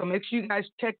soundtrack. So make sure you guys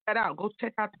check that out. Go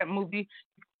check out that movie.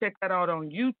 Check that out on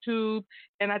YouTube.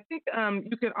 And I think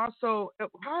you can also,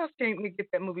 how else can we get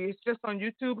that movie? It's just on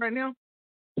YouTube right now?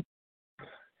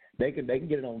 They can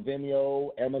get it on Vimeo,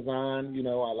 Amazon. You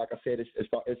know, like I said,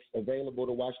 it's available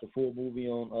to watch the full movie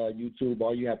on YouTube.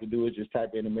 All you have to do is just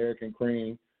type in American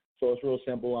Cream. So it's real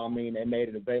simple. I mean, they made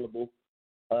it available.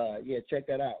 Yeah, check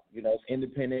that out. You know, it's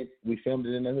independent. We filmed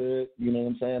it in the hood. You know what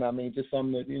I'm saying? I mean, just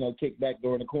something to, you know, kick back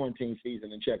during the quarantine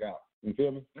season and check out. You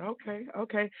feel me? Okay.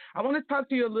 I want to talk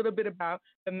to you a little bit about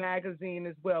the magazine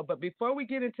as well. But before we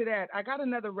get into that, I got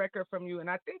another record from you, and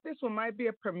I think this one might be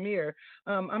a premiere.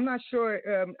 I'm not sure.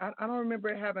 I don't remember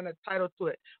it having a title to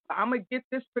it. But I'm going to get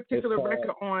this particular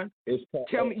record on.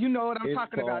 Tell me, you know what I'm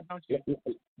talking about, don't you?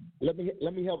 Let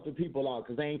me help the people out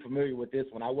because they ain't familiar with this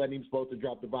one. I wasn't even supposed to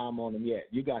drop the bomb on them yet.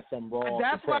 You got something wrong.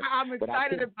 That's why I'm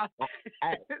excited about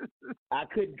I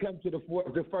couldn't come to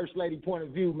the First Lady point of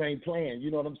view main plan. You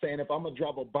know what I'm saying? If I'm going to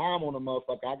drop a bomb on a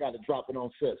motherfucker, I got to drop it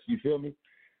on sis. You feel me?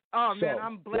 Oh, man,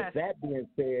 I'm blessed. With that being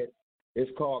said,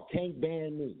 it's called Can't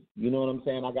Ban Me. You know what I'm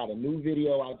saying? I got a new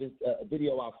video. A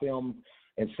video I filmed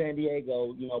in San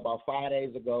Diego, you know, about 5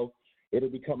 days ago. It'll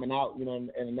be coming out, you know,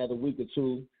 in another week or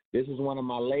two. This is one of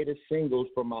my latest singles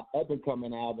from my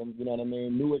up-and-coming album, you know what I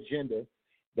mean, New Agenda,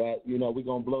 that, you know, we're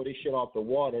going to blow this shit off the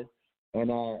water. And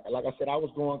like I said, I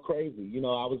was going crazy. You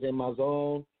know, I was in my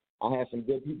zone. I had some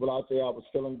good people out there. I was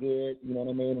feeling good, you know what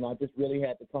I mean? And I just really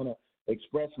had to kind of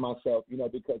express myself, you know,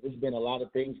 because there's been a lot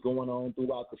of things going on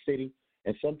throughout the city.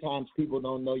 And sometimes people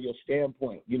don't know your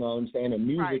standpoint, you know what I'm saying? And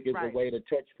music is a way to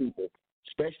touch people,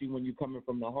 especially when you're coming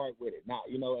from the heart with it. Now,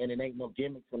 you know, and it ain't no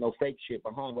gimmicks or no fake shit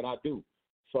behind what I do.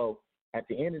 So at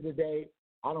the end of the day,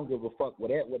 I don't give a fuck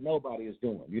what nobody is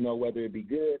doing, you know, whether it be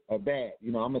good or bad.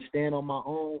 You know, I'm going to stand on my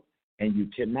own, and you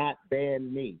cannot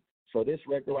ban me. So this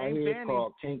record right here is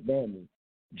called Can't Ban Me.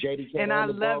 JDK and I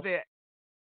love it.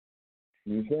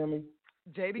 You feel me?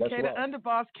 JDK the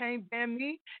Underboss Can't Ban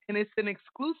Me, and it's an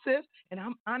exclusive, and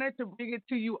I'm honored to bring it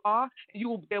to you all. You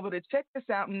will be able to check this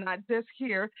out, not just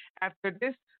here after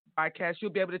this podcast.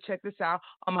 You'll be able to check this out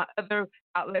on my other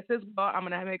outlets as well. I'm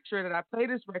going to make sure that I play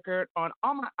this record on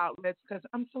all my outlets because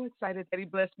I'm so excited that he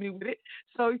blessed me with it.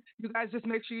 So you guys just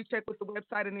make sure you check with the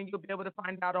website, and then you'll be able to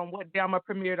find out on what day I'm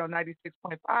premiered on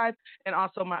 96.5 and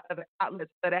also my other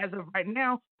outlets. But as of right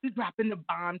now, we're dropping the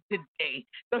bomb today.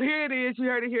 So here it is. You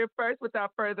heard it here first.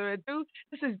 Without further ado,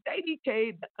 this is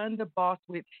JDK the Underboss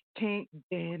with Can't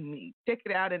Ban Me. Check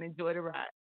it out and enjoy the ride.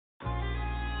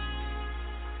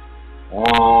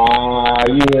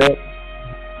 Yeah.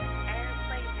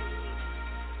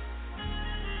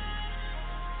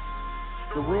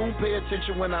 The room, pay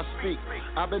attention when I speak.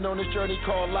 I've been on this journey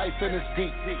called life and it's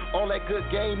deep. All that good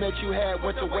game that you had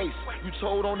went to waste. You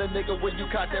told on a nigga when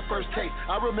you caught that first case.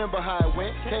 I remember how it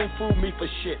went, can't fool me for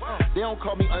shit. They don't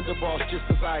call me underboss just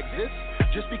cause I exist.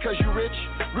 Just because you rich,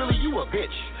 really you a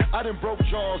bitch. I done broke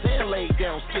jaws and laid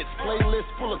down skits. Playlist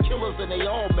full of killers and they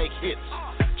all make hits.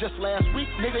 Just last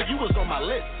week, nigga, you was on my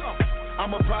list.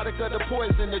 I'm a product of the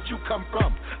poison that you come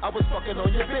from. I was fucking on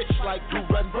your bitch like do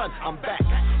run. I'm back.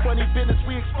 Funny business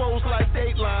we exposed like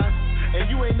Dateline. And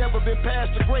you ain't never been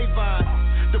past the grapevine.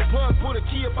 The plug put a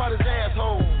key up out his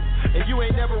asshole. And you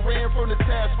ain't never ran from the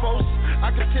task force. I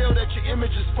I can tell that your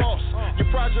image is false.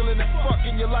 You're fraudulent as fuck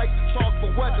and you like to talk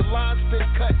for what? The line's been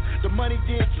cut, the money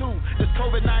did too. This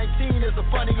COVID-19 is a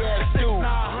funny ass dude.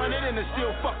 900 and it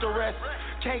still fuck the rest.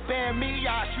 Can't ban me,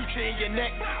 I'll shoot you in your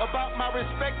neck. About my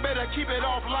respect, better keep it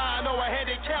offline. Oh, a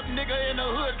handicapped nigga in the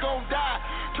hood gon' die.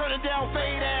 Turning down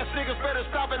fade ass niggas, better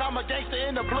stop it. I'm a gangster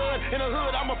in the blood, in the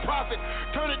hood, I'm a prophet.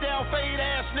 Turn it down fade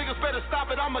ass niggas, better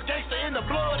stop it. I'm a gangster in the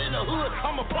blood, in the hood,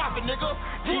 I'm a prophet, nigga.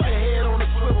 Keep your head on the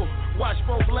swivel, watch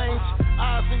both lanes.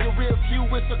 Eyes in your rear view,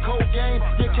 it's a cold game.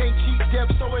 You can't cheat death,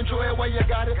 so enjoy it while you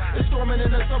got it. It's storming in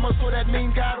the summer, so that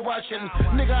mean God watching.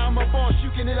 Nigga, I'm a boss,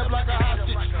 you can hit up like a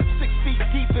hostage. 6 feet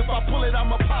deep, if I pull it,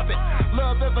 I'ma pop it.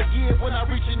 Love ever give when I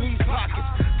reach in these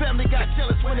pockets. Family got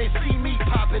jealous when they see me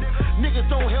popping. Niggas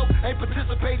don't help, ain't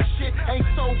participate in shit. Ain't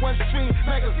so one stream,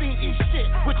 magazine eat shit.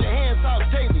 With your hands out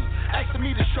daily, asking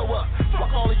me to show up. Fuck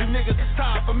all of you niggas, it's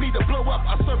time for me to blow up.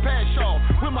 I surpass y'all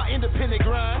with my independent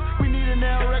grind. We need an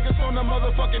now records on the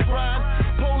motherfucking grind.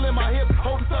 Pole in my hip,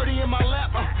 holding 30 in my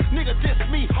lap. Nigga diss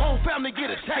me, whole family get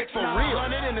attacked for real.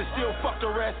 Running and still fuck the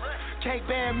rest. Can't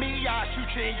ban me, I'll shoot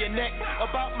you in your neck.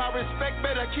 About my respect,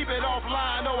 better keep it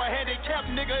offline. Oh, a handicapped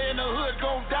nigga in the hood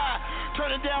gon' die.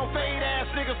 Turning down fade ass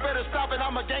niggas, better stop it.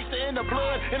 I'm a gangster in the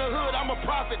blood, in the hood, I'm a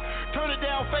prophet. Turn it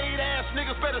down fade ass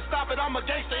niggas, better stop it. I'm a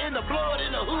gangster in the blood,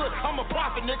 in the hood, I'm a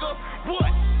prophet, nigga. What?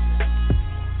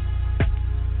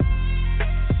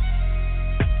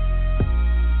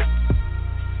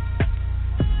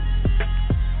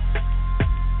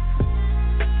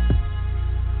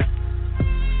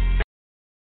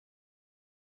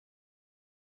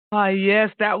 Yes,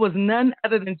 that was none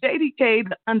other than JDK,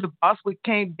 the underboss with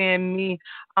Can't Ban Me.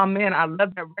 Oh, man, I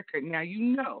love that record. Now,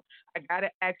 I got to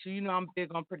ask you, I'm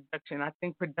big on production. I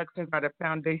think productions are the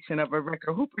foundation of a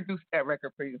record. Who produced that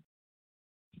record for you?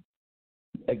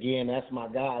 Again, that's my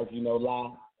guys,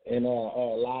 La and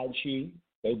Loyaltiy.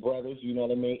 They brothers, you know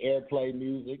what I mean? Airplay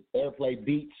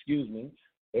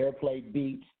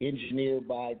beats, engineered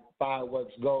by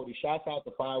Fireworks Goldie. Shouts out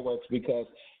to Fireworks because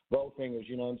Goldfingers,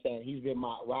 you know what I'm saying? He's been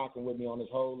rocking with me on this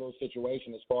whole little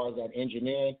situation as far as that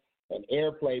engineering. And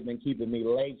Airplay been keeping me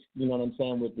late, you know what I'm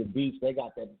saying, with the beats. They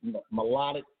got that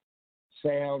melodic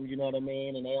sound, you know what I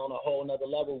mean? And they on a whole nother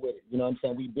level with it, you know what I'm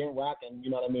saying? We've been rocking, you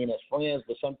know what I mean, as friends,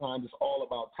 but sometimes it's all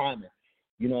about timing.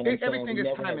 You know what I'm saying? Everything is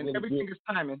timing. Everything is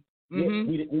timing.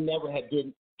 Mm-hmm. We never had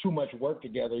did too much work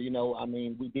together, I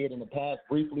mean, we did in the past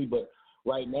briefly, but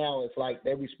right now it's like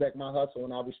they respect my hustle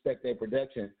and I respect their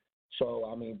production. So,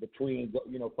 I mean, between,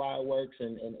 Fireworks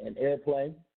and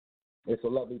Airplay, it's a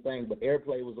lovely thing. But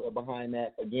Airplay was behind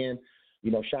that. Again,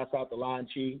 shouts out to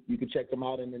Loyaltiy. You can check them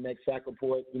out in the next SAC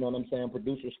report, you know what I'm saying,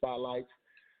 producer spotlights.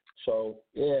 So,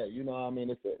 yeah, I mean,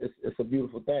 it's a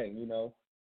beautiful thing,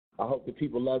 I hope the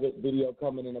people love it. Video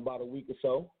coming in about a week or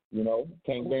so,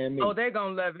 Can't Ban Me. Oh, they're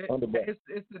going to love it.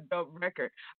 It's a dope record.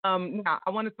 Now, I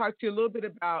want to talk to you a little bit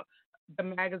about the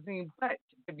magazine, but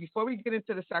before we get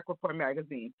into the SAC Report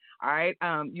magazine, all right,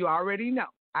 you already know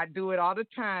I do it all the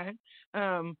time.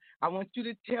 I want you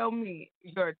to tell me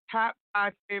your top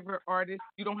 5 favorite artists.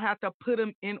 You don't have to put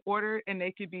them in order, and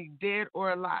they could be dead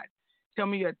or alive. Tell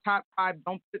me your top 5.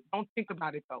 Don't think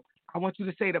about it though. I want you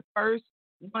to say the first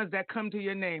ones that come to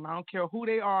your name. I don't care who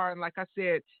they are, and like I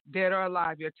said, dead or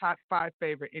alive. Your top 5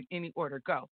 favorite in any order.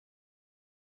 Go.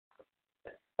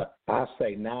 I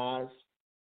say Nas,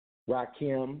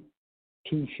 Rakim,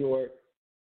 Too Short,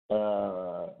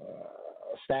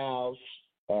 Styles.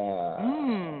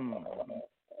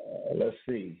 Let's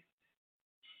see,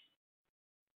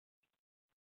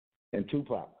 and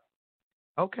Tupac.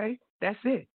 Okay, that's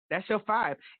it. That's your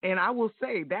 5. And I will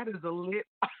say that is a lit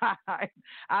 5.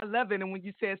 I love it. And when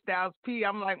you said Styles P,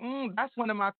 I'm like, that's one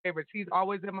of my favorites. He's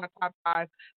always in my top 5.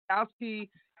 Styles P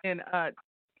and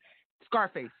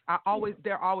Scarface.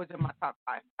 They're always in my top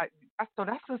 5. So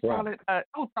that's a solid.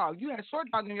 Dog, you had Short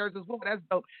Dog in yours as well. That's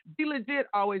dope. D Legit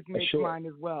always makes mine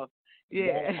as well.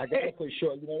 Yeah, I gotta put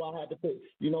Short. I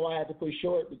had to put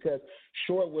Short because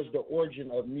Short was the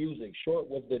origin of music. Short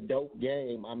was the dope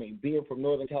game. I mean, being from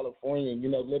Northern California,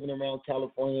 living around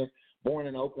California, born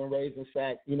in Oakland, raised in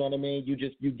Sac. You know what I mean?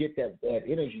 You get that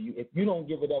energy. If you don't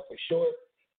give it up for Short,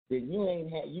 then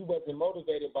you wasn't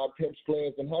motivated by pimps,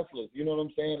 players, and hustlers. You know what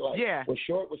I'm saying? Like, what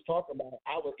Short was talking about,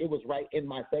 it was right in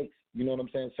my face. You know what I'm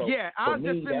saying? So yeah, I was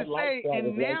just gonna say,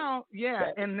 and now,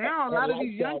 a lot of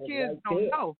these young kids don't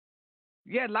know.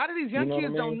 Yeah, a lot of these young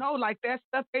kids don't know, like, that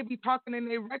stuff they be talking in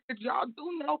their records. Y'all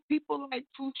do know people like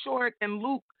Too Short and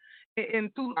Luke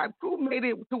and Two Live Crew made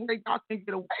it to where y'all can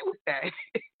get away with that.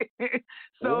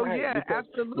 So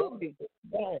absolutely.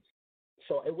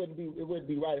 So it wouldn't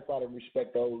be right if I didn't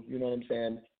respect those. You know what I'm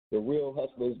saying? the real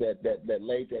hustlers that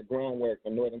laid that groundwork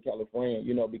in Northern California,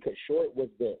 because Short was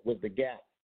the gap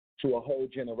to a whole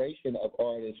generation of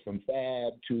artists from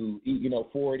Fab to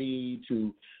 40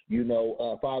 to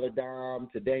Father Dom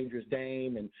to Dangerous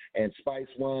Dame and Spice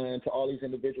One to all these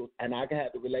individuals, and I had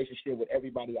the relationship with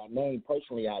everybody I named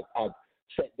personally. I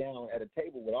sat down at a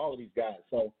table with all of these guys,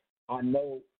 so I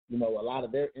know a lot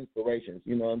of their inspirations.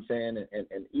 You know what I'm saying,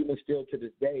 and even still to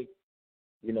this day,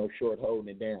 Short holding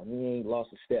it down. He ain't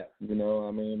lost a step. You know what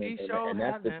I mean, and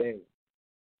that's the thing.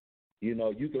 You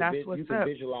can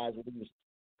visualize what he was.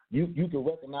 You can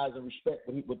recognize and respect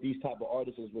what these type of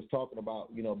artists was talking about,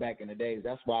 back in the days.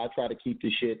 That's why I try to keep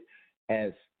this shit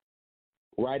as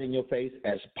right in your face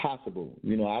as possible.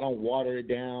 I don't water it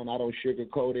down. I don't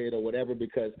sugarcoat it or whatever,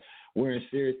 because we're in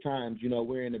serious times.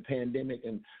 We're in a pandemic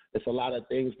and there's a lot of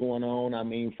things going on. I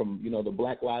mean, from, the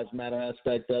Black Lives Matter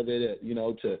aspect of it,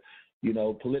 to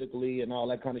politically and all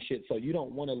that kind of shit. So you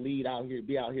don't want to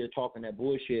be out here talking that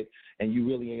bullshit and you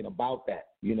really ain't about that.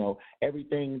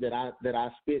 Everything that I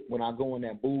spit when I go in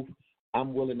that booth,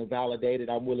 I'm willing to validate it.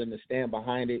 I'm willing to stand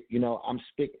behind it.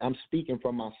 I'm speaking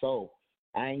from my soul.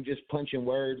 I ain't just punching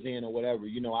words in or whatever.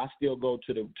 I still go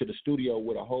to the studio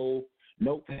with a whole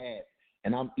notepad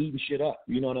and I'm eating shit up.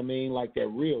 You know what I mean? Like that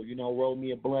real, roll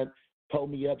me a blunt, pull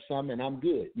me up something and I'm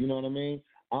good. You know what I mean?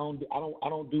 I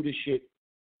don't do this shit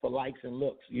for likes and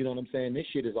looks. You know what I'm saying? This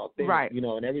shit is authentic, right.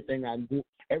 And everything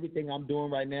I'm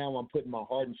doing right now, I'm putting my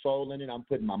heart and soul in it. I'm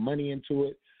putting my money into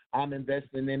it. I'm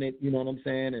investing in it. You know what I'm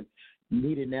saying? And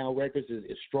Needed Now Records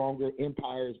is stronger.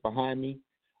 Empire is behind me.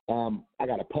 I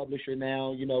got a publisher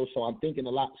now, so I'm thinking a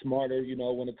lot smarter,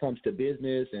 when it comes to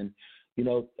business and,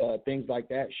 things like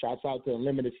that. Shouts out to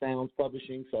Unlimited Sounds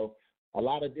Publishing. So a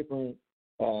lot of different,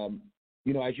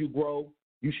 as you grow,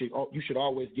 you should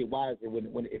always get wiser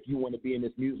if you want to be in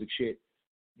this music shit.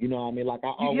 You know what I mean? Like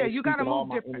I always you gotta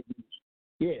move different.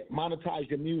 Monetize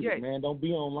your music, man. Don't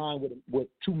be online with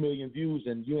 2 million views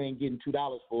and you ain't getting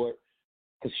 $2 for it,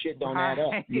 because shit don't add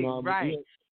up. You know what I mean?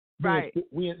 Right.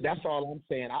 That's all I'm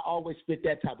saying. I always spit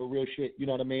that type of real shit. You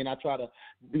know what I mean? I try to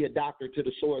be a doctor to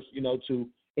the source, to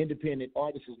independent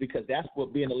artists, because that's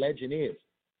what being a legend is.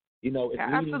 It's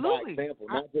leading by example,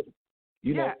 not just.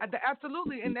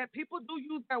 Absolutely, and that people do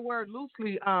use that word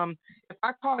loosely. If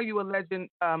I call you a legend,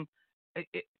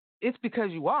 it's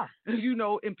because you are,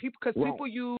 and people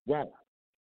use. Right.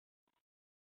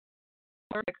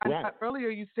 Earlier,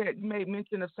 you made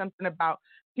mention of something about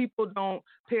people don't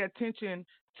pay attention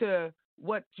to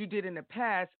what you did in the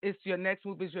past. It's your next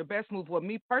move is your best move. Well,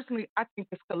 me personally, I think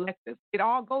it's collective. It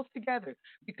all goes together,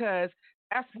 because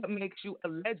that's what makes you a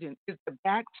legend, is the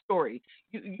backstory.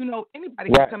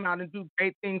 Anybody can come out and do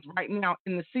great things right now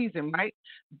in the season, right?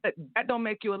 But that don't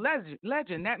make you a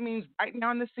legend. That means right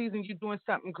now in the season you're doing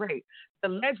something great. The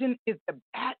legend is the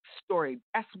backstory.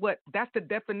 That's the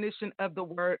definition of the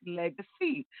word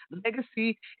legacy.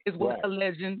 Legacy is what a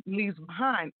legend leaves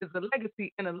behind, is a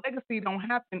legacy, and a legacy don't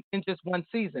happen in just one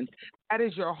season. That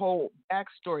is your whole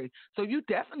backstory. So you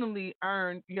definitely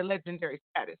earned your legendary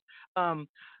status.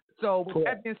 So with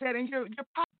that being said, and you're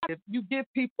positive, you give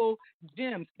people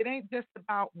gems. It ain't just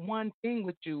about one thing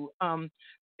with you.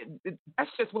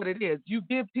 That's just what it is. You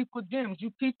give people gems.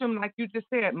 You teach them, like you just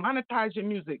said, monetize your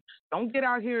music. Don't get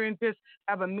out here and just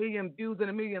have 1 million views and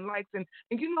 1 million likes. And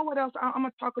you know what else? I'm going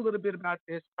to talk a little bit about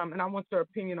this, and I want your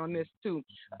opinion on this too,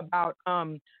 about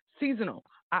seasonal.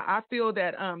 I feel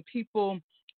that people –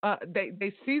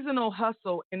 they seasonal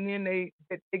hustle, and then they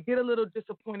get a little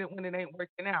disappointed when it ain't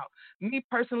working out. Me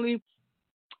personally,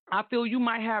 I feel you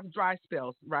might have dry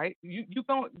spells, right? You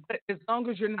don't, but as long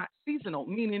as you're not seasonal,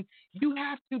 meaning you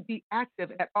have to be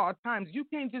active at all times. You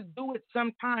can't just do it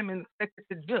sometime and expect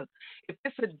it to juke. If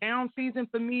it's a down season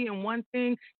for me in one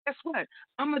thing, guess what?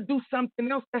 I'm going to do something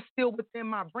else that's still within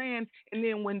my brand. And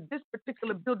then when this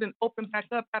particular building opened back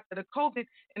up after the COVID,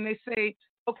 and they say,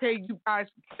 okay, you guys,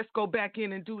 let's go back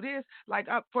in and do this. Like,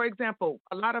 for example,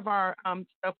 a lot of our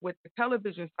stuff with the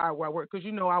television side where I work, because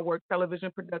I work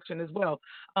television production as well.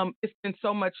 It's been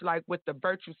so much like with the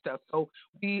virtual stuff. So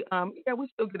we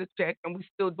still get a check, and we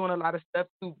still doing a lot of stuff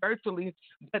through virtually.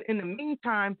 But in the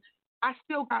meantime, I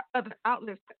still got other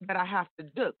outlets that I have to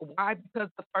do. Why? Because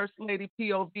the First Lady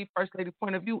POV, First Lady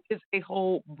point of view, is a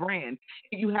whole brand.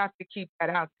 You have to keep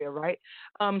that out there, right?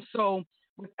 So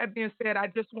with that being said, I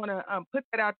just want to put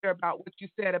that out there about what you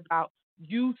said about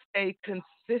you stay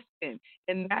consistent,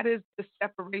 and that is the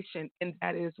separation, and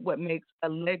that is what makes a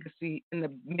legacy in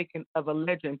the making of a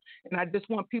legend. And I just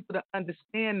want people to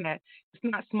understand that it's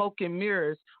not smoke and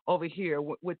mirrors over here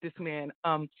with this man.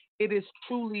 It is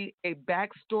truly a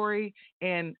backstory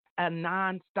and a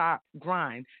nonstop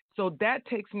grind. So that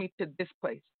takes me to this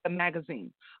place, the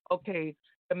magazine. Okay,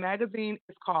 the magazine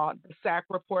is called the Sac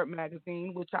Report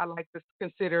magazine, which I like to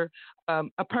consider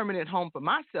a permanent home for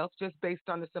myself, just based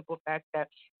on the simple fact that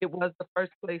it was the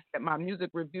first place that my music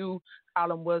review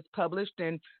column was published,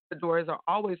 and the doors are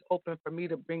always open for me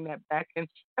to bring that back. And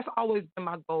that's always been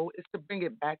my goal, is to bring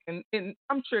it back. And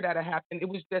I'm sure that'll happen. It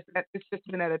was just that it's just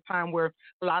been at a time where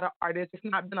a lot of artists, it's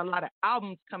not been a lot of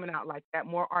albums coming out like that.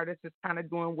 More artists is kind of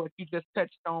doing what you just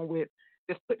touched on with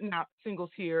just putting out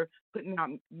singles here, putting out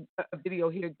a video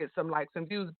here, get some likes and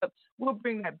views. But we'll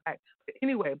bring that back. But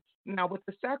anyway, now with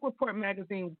the Sac Report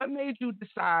magazine, what made you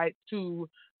decide to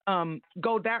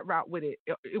go that route with it?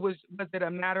 Was it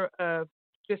a matter of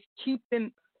just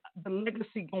keeping the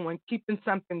legacy going, keeping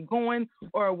something going,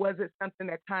 or was it something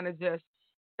that kind of just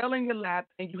fell in your lap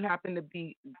and you happened to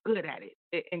be good at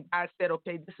it? And God said,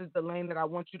 okay, this is the lane that I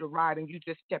want you to ride, and you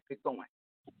just kept it going.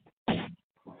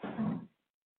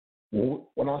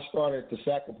 When I started the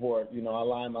Sac Report, I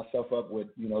lined myself up with,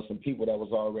 some people that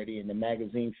was already in the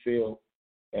magazine field,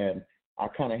 and I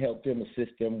kind of helped them,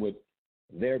 assist them with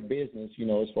their business,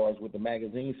 as far as with the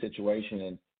magazine situation,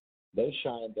 and they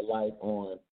shined the light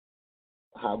on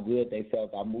how good they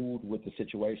felt I moved with the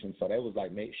situation. So they was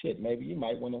like, maybe you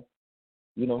might want to,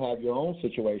 have your own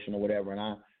situation or whatever.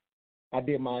 And I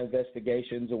did my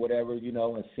investigations or whatever,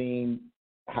 and seen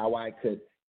how I could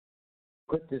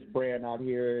put this brand out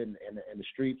here in the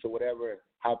streets or whatever,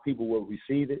 how people will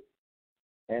receive it.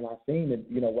 And I seen that,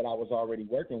 what I was already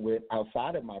working with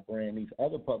outside of my brand, these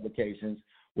other publications,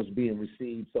 was being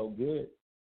received so good.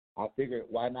 I figured,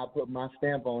 why not put my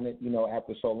stamp on it,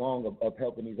 after so long of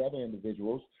helping these other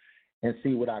individuals, and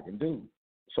see what I can do.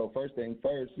 So first thing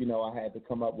first, I had to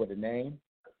come up with a name,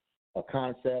 a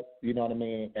concept, you know what I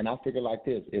mean? And I figured like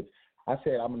this: if I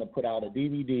said I'm going to put out a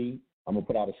DVD, I'm going to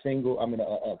put out a single,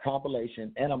 a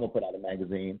compilation, and I'm going to put out a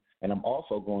magazine, and I'm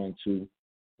also going to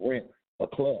rent a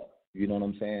club, you know what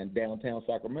I'm saying, downtown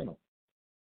Sacramento.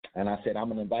 And I said, I'm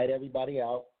going to invite everybody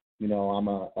out. I don't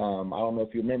know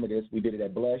if you remember this, we did it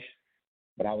at Blush,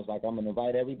 but I was like, I'm going to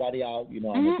invite everybody out, I'm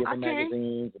going to give them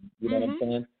magazines, you know what I'm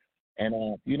saying?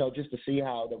 And, just to see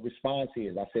how the response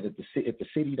is. I said, if the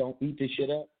city don't eat this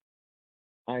shit up,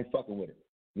 I ain't fucking with it.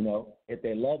 If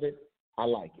they love it, I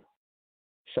like it.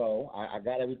 So I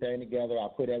got everything together. I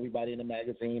put everybody in the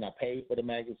magazine. I paid for the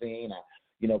magazine.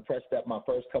 I, pressed up my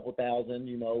first couple thousand,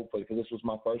 because this was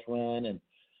my first run. And,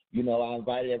 I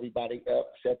invited everybody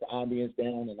up, set the ambience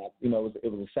down, and it was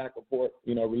a Sac Report,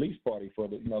 release party for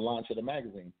the, launch of the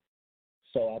magazine.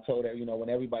 So I told her, when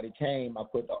everybody came, I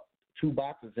put 2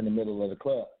 boxes in the middle of the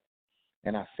club,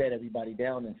 and I set everybody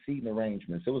down in seating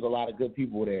arrangements. There was a lot of good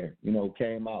people there,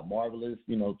 came out, Marvelous,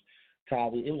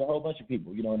 Tavi. It was a whole bunch of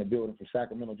people, in the building from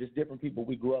Sacramento, just different people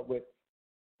we grew up with.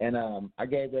 And I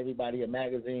gave everybody a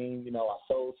magazine. I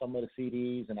sold some of the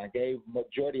CDs, and I gave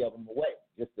majority of them away,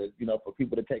 just to, for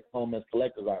people to take home as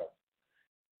collector's items.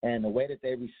 And the way that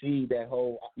they received that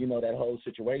whole, that whole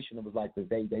situation, it was like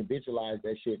they visualized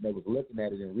that shit, and they was looking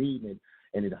at it and reading it,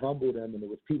 and it humbled them. And there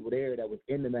was people there that was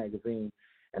in the magazine,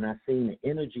 and I seen the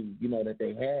energy, that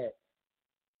they had.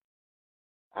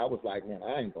 I was like, man,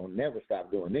 I ain't gonna never stop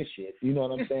doing this shit. You know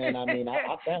what I'm saying? I mean,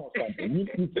 I found something.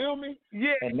 You feel me?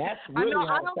 Yeah. And that's really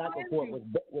how Sac Report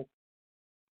was.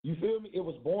 You feel me? It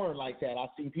was born like that. I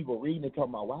see people reading and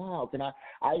talking about, wow, can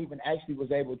I even actually was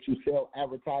able to sell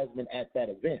advertisement at that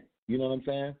event. You know what I'm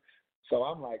saying? So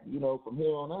I'm like, from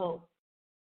here on out,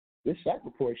 this Sac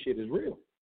Report shit is real.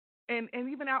 And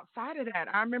even outside of that,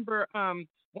 I remember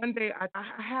one day I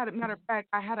had, a matter of fact,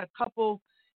 I had a couple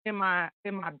in my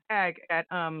bag at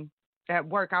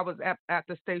work. I was at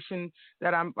the station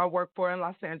that I work for in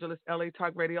Los Angeles, LA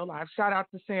Talk Radio Live. Shout out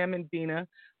to Sam and Dina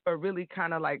for really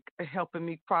kind of like helping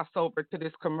me cross over to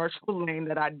this commercial lane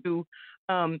that I do,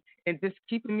 and just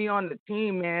keeping me on the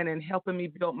team, man, and helping me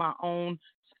build my own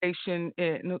station.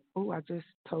 And I just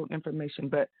told information,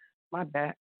 but my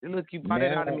bad. Look, you brought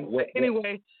it out of me. But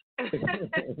anyway, golly,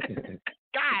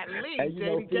 hey, JDK.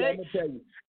 I'm gonna tell you.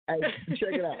 Hey,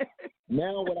 check it out.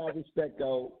 Now what I respect,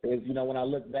 though, is, when I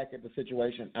look back at the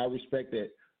situation, I respect that,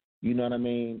 you know what I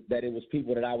mean, that it was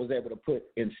people that I was able to put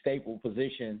in staple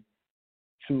position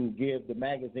to give the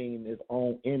magazine its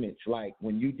own image. Like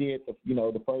when you did,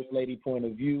 the First Lady point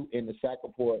of view in the Sac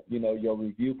Report, your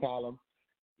review column,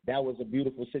 that was a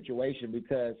beautiful situation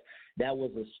because that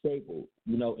was a staple,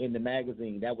 you know, in the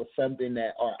magazine. That was something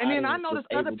that our and then I audience was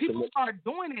noticed other able people to started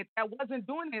doing it that wasn't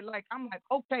doing it. Like I'm like,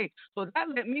 okay, so that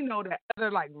let me know that other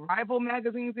like rival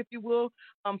magazines, if you will,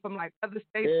 from like other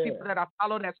states, yeah, people that I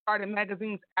follow that started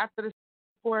magazines after the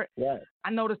sport. right. I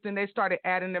noticed then they started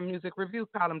adding their music review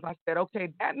columns. I said,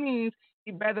 okay, that means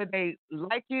whether they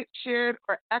like it, share it,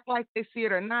 or act like they see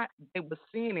it or not, they was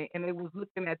seeing it and they was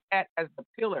looking at that as the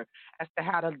pillar as to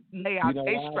how to lay You out know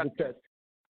a why? structure. Because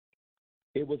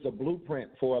it was a blueprint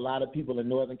for a lot of people in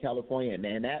Northern California,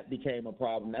 and that became a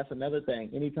problem. That's another thing.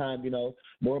 Anytime, you know,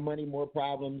 more money, more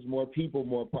problems, more people,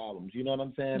 more problems. You know what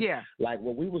I'm saying? Yeah. Like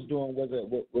what we was doing was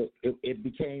it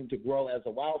became to grow as a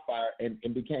wildfire and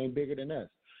became bigger than us.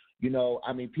 You know,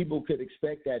 I mean, people could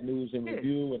expect that news and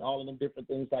review and all of them different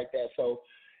things like that. So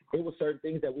it was certain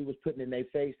things that we was putting in their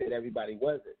face that everybody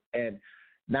wasn't. And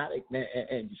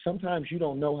sometimes you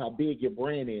don't know how big your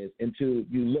brand is until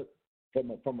you look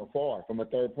from afar, from a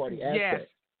third party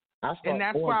aspect. Yes. And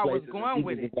that's where I was going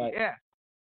with it. Like, yeah.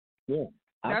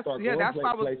 I start going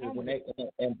places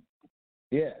and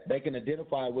they can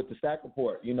identify with the SAC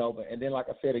report, you know. But and then, like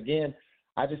I said again,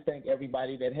 I just thank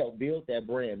everybody that helped build that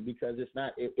brand because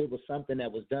it was something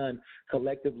that was done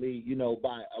collectively, you know,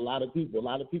 by a lot of people. A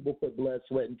lot of people put blood,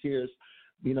 sweat, and tears,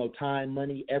 you know, time,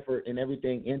 money, effort, and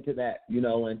everything into that, you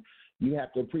know, and you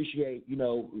have to appreciate, you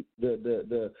know,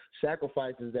 the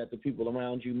sacrifices that the people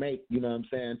around you make, you know what I'm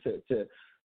saying, to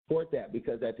support that,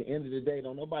 because at the end of the day,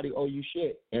 don't nobody owe you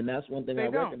shit, and that's one thing I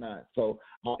recognize. So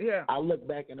I look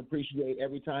back and appreciate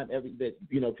every time that,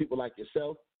 you know, people like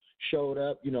yourself showed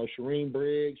up, you know, Shireen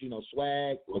Briggs, you know,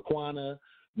 Swag, Laquana,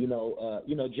 you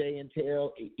know, Jay and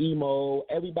Tail, Emo,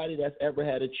 everybody that's ever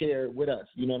had a chair with us,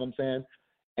 you know what I'm saying?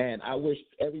 And I wish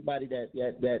everybody that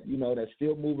you know, that's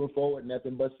still moving forward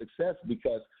nothing but success,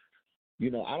 because,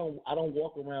 you know, I don't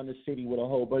walk around the city with a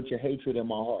whole bunch of hatred in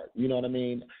my heart. You know what I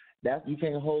mean? That you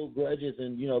can't hold grudges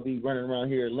and, you know, be running around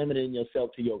here limiting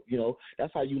yourself to your, you know,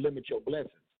 that's how you limit your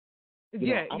blessings.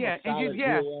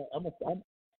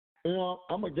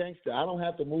 I'm a gangster. I don't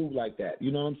have to move like that.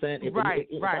 You know what I'm saying? If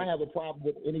I have a problem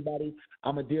with anybody,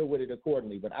 I'm going to deal with it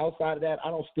accordingly. But outside of that,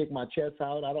 I don't stick my chest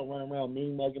out. I don't run around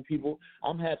mean mugging people.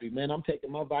 I'm happy, man. I'm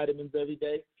taking my vitamins every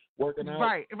day, working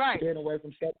out, staying away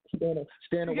from stuff, staying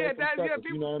away from stuff.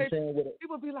 You know what I'm saying?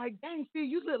 People be like, dang, see,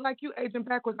 you look like you aging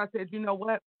backwards. I said, you know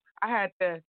what? I had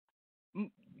to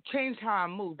change how I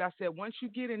moved. I said, once you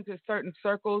get into certain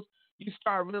circles, you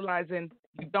start realizing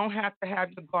you don't have to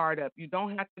have your guard up. You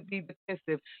don't have to be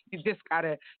defensive. You just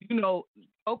gotta, you know,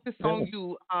 focus on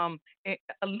you. And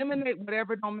eliminate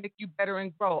whatever don't make you better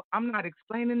and grow. I'm not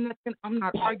explaining nothing. I'm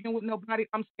not arguing with nobody.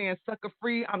 I'm staying sucker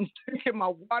free. I'm drinking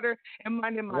my water and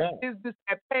minding my business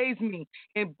that pays me.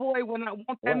 And boy, when I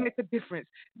want that make a difference.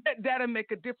 That'll make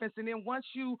a difference. And then once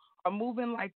you are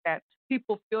moving like that,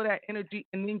 people feel that energy,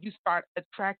 and then you start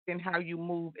attracting how you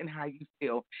move and how you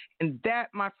feel. And that,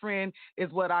 my friend, is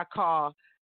what I call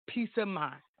peace of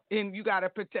mind. And you got to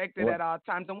protect it at all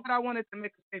times. And what I wanted to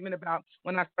make a statement about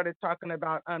when I started talking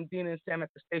about Dean and Sam at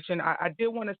the station, I did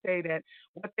want to say that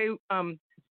what they,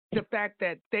 the fact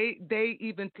that they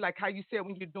even, like how you said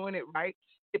when you're doing it right,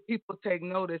 if people take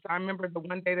notice. I remember the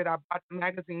one day that I bought the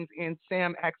magazines and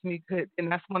Sam asked me,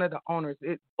 and that's one of the owners,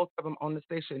 both of them on the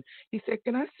station. He said,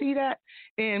 can I see that?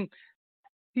 And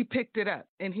he picked it up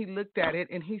and he looked at it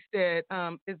and he said,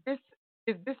 is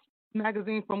this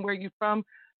magazine from where you from?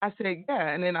 I said, yeah.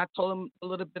 And then I told him a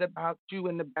little bit about you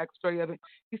and the backstory of it.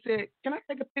 He said, can I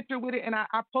take a picture with it? And I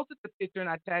posted the picture and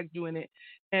I tagged you in it.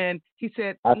 And he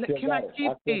said, can I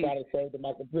keep these? I still got it saved in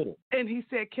my computer. And he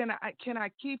said, can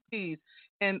I keep these?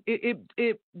 And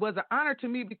it was an honor to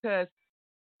me because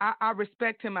I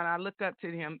respect him and I look up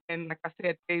to him. And like I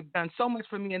said, they've done so much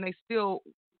for me and they still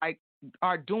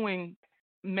are doing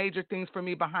major things for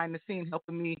me behind the scenes,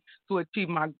 helping me to achieve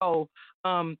my goal.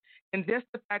 And just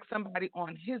the fact somebody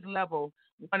on his level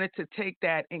wanted to take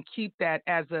that and keep that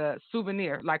as a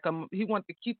souvenir, he wanted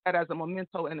to keep that as a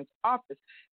memento in his office.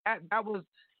 That was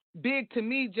big to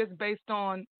me, just based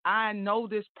on I know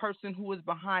this person who is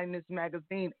behind this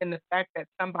magazine, and the fact that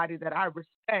somebody that I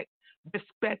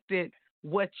respected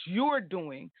what you're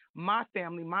doing, my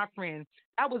family, my friends.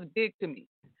 That was big to me.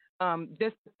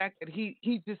 Just the fact that he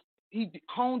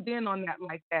honed in on that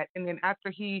like that. And then after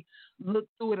he looked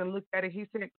through it and looked at it, he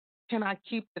said, can I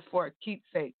keep this for a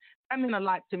keepsake? That meant a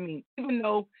lot to me, even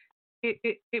though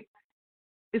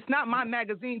it's not my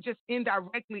magazine, just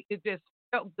indirectly, it just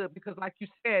felt good because like you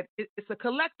said, it's a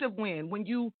collective win when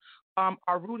you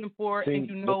are rooting for and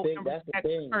you know and respect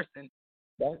the person.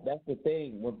 That's the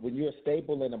thing. When you're a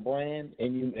staple in a brand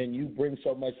and you bring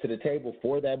so much to the table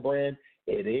for that brand,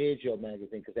 It is your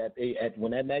magazine, because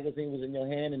when that magazine was in your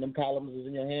hand and them columns was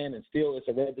in your hand, and still it's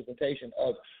a representation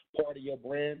of part of your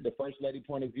brand, the First Lady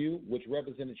point of view, which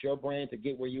represented your brand to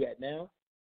get where you at now.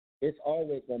 It's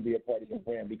always going to be a part of your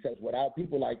brand, because without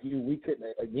people like you, we couldn't.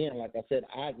 Again, like I said,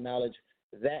 I acknowledge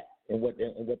that and what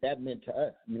that meant to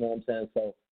us. You know what I'm saying?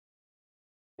 So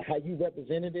how you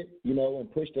represented it,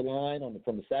 and pushed the line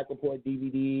from the Sac Report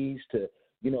DVDs to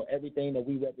everything that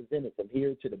we represented, from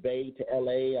here to the Bay to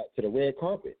LA to the red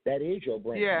carpet. That is your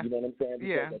brand. Yeah. You know what I'm saying?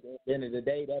 Because at the end of the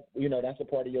day, that that's a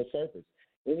part of your surface.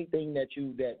 Anything that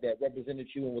represented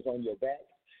you and was on your back,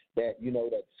 that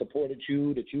that supported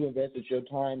you, that you invested your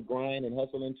time, grind, and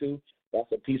hustle into,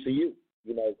 that's a piece of you.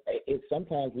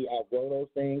 Sometimes we outgrow those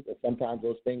things, and sometimes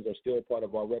those things are still part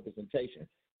of our representation.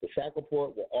 The Sac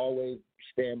Report will always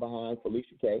stand behind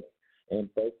Felicia K. And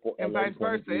vice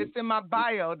versa. It's in my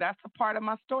bio. That's a part of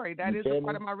my story. That is a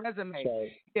part of my resume.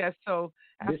 So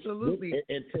absolutely.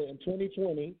 Until in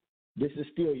 2020, this is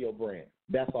still your brand.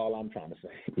 That's all I'm trying to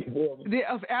say.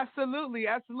 Absolutely.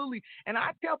 And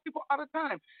I tell people all the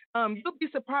time, you'll be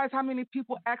surprised how many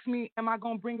people ask me, am I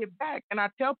going to bring it back? And I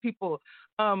tell people,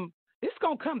 it's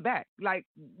going to come back. Like,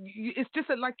 it's just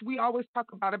like we always talk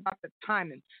about the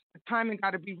timing. The timing got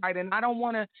to be right. And I don't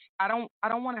want to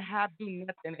do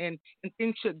nothing, and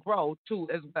things should grow too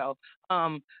as well.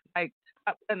 And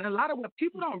a lot of what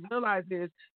people don't realize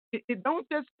is it don't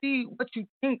just be what you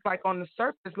think, like on the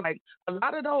surface. Like a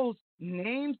lot of those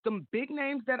names, them big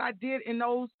names that I did in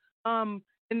those,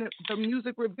 in the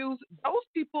music reviews, those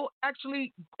people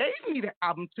actually gave me the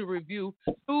album to review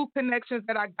through connections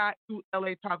that I got through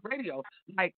LA Talk Radio.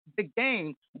 Like The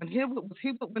Game, when he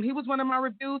was one of my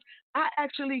reviews, I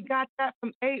actually got that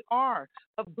from AR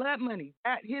of Blood Money.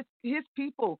 His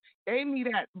people gave me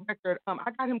that record.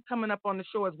 I got him coming up on the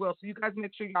show as well, so you guys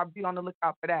make sure y'all be on the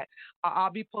lookout for that. I'll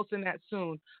be posting that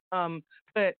soon.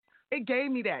 But it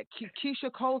gave me that. Keisha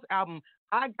Cole's album,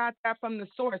 I got that from the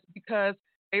source because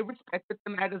they respected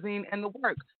the magazine and the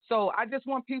work. So I just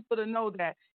want people to know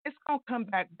that it's going to come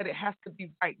back, but it has to be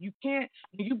right. You can't,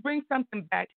 when you bring something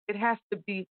back, it has to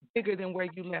be bigger than where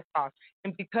you left off.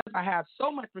 And because I have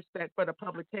so much respect for the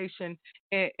publication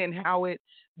and how it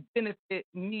benefit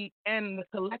me and the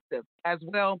collective as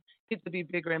well, it to be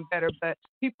bigger and better. But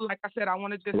people, like I said, I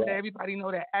want to just let everybody know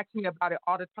that ask me about it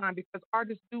all the time, because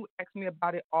artists do ask me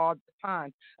about it all the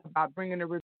time, about bringing the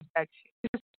reviews back.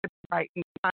 It's right, and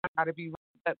it's got to be right.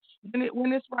 But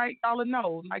when it's right, y'all will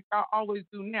know, like y'all always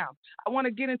do now. I want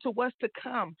to get into what's to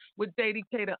come with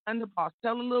JDK DAUNDABOSS.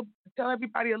 Tell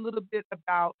everybody a little bit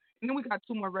about, and then we got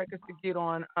 2 more records to get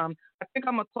on. I think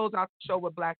I'm going to close out the show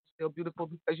with Black is Still Beautiful,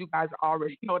 because you guys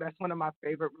already know that's one of my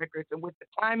favorite records. And with the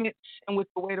climate and with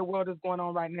the way the world is going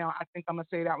on right now, I think I'm going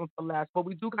to say that one for last. But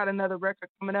we do got another record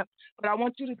coming up. But I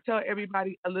want you to tell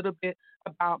everybody a little bit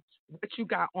about what you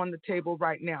got on the table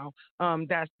right now.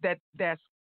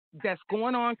 That's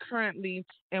going on currently,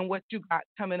 and what you got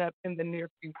coming up in the near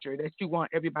future that you want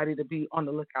everybody to be on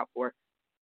the lookout for.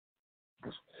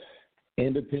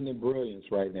 Independent brilliance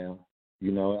right now.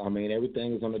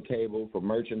 Everything is on the table for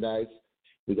merchandise.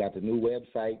 We got the new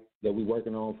website that we're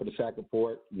working on for the Sac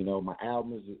Report. My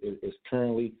album is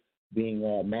currently being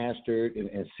mastered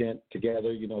and sent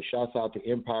together. Shouts out to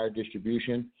Empire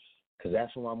Distribution, because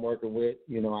that's who I'm working with.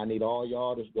 I need all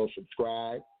y'all to go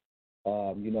subscribe.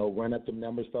 Run up the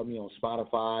numbers for me on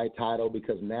Spotify, Tidal,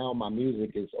 because now my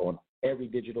music is on every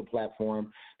digital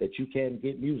platform that you can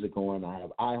get music on. I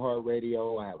have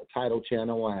iHeartRadio, I have a Tidal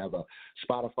channel, I have a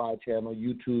Spotify channel,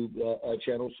 YouTube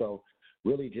channel. So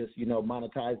really just,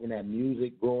 monetizing that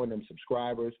music, growing them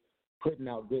subscribers, putting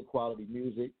out good quality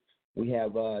music. We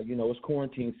have, it's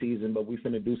quarantine season, but we're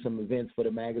finna do some events for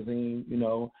the magazine,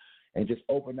 and just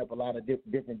open up a lot of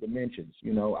different dimensions.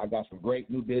 I got some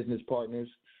great new business partners.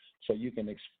 So you can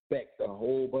expect a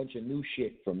whole bunch of new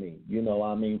shit from me,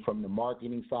 from the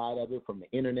marketing side of it, from the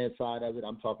internet side of it.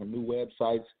 I'm talking new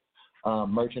websites,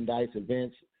 merchandise,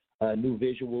 events, new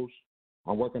visuals.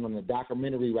 I'm working on a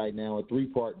documentary right now, a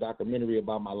 3-part documentary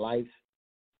about my life.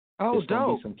 Oh, There's dope.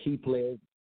 Gonna be some key players.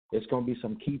 There's going to be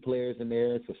some key players in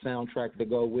there. It's a soundtrack to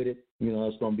go with it.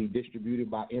 It's going to be distributed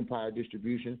by Empire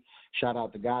Distribution. Shout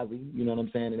out to Ghazi,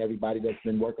 and everybody that's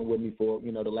been working with me for,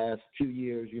 the last few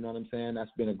years,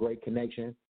 That's been a great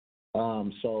connection.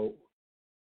 So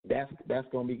that's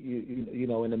going to be,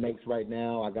 in the mix right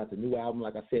now. I got the new album.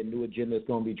 Like I said, new agenda is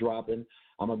going to be dropping.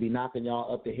 I'm going to be knocking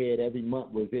y'all up the head every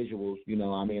month with visuals.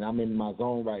 I'm in my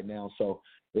zone right now. So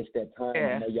it's that time. Yeah.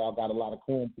 I know y'all got a lot of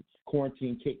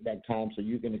quarantine kickback time, so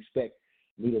you can expect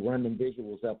me to run them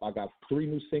visuals up. I got 3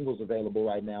 new singles available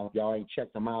right now. If y'all ain't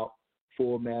checked them out,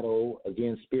 Full Metal,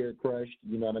 again, Spirit Crushed,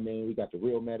 you know what I mean? We got the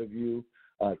Real Metal View,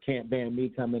 Can't Ban Me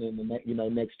coming in the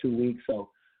next 2 weeks. So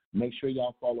make sure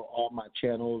y'all follow all my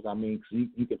channels. I mean, 'cause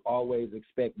you can always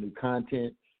expect new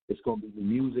content. It's going to be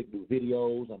new music, new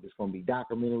videos. It's going to be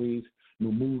documentaries,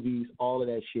 new movies, all of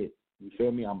that shit. You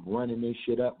feel me? I'm running this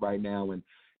shit up right now, and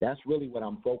that's really what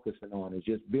I'm focusing on, is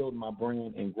just building my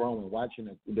brand and growing, watching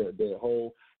the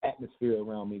whole atmosphere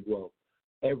around me grow.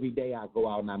 Every day I go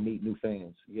out and I meet new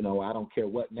fans. You know, I don't care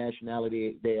what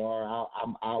nationality they are.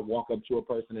 I'll walk up to a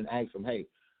person and ask them, hey,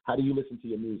 how do you listen to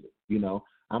your music? You know,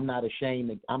 I'm not ashamed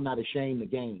to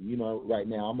game. You know, right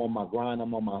now I'm on my grind.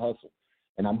 I'm on my hustle.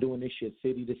 And I'm doing this shit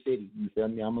city to city. You feel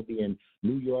me? I'm going to be in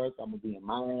New York. I'm going to be in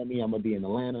Miami. I'm going to be in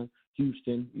Atlanta,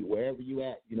 Houston, wherever you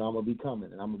at. You know, I'm going to be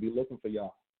coming, and I'm going to be looking for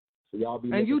y'all. So y'all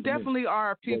be. And you definitely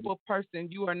are a people person.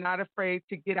 You are not afraid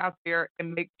to get out there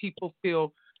and make people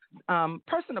feel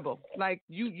personable. Like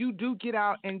you do get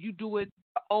out and you do it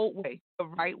the old way, the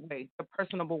right way, the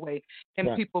personable way, and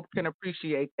right. People can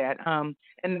appreciate that.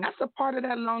 And that's a part of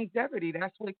that longevity.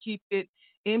 That's what keeps it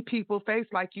in people's face,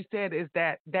 like you said, is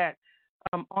that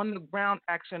on the ground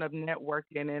action of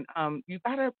networking. And you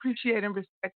gotta appreciate and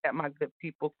respect that, my good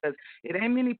people, because it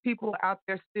ain't many people out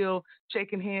there still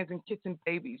shaking hands and kissing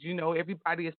babies. You know,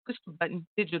 everybody is push the button,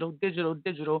 digital.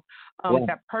 Right.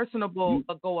 That personable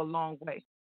will go a long way.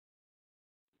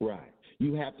 Right.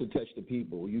 You have to touch the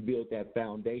people. You build that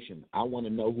foundation. I want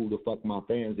to know who the fuck my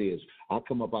fans is. I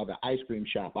come up out of the ice cream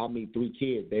shop. I meet 3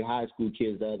 kids. They high school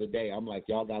kids the other day. I'm like,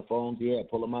 y'all got phones? Yeah,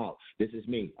 pull them out. This is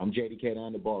me. I'm JDK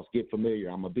DAUNDABOSS. Get familiar.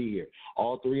 I'm going to be here.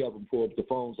 All 3 of them pulled the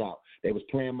phones out. They was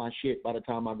playing my shit by the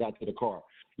time I got to the car.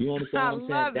 You understand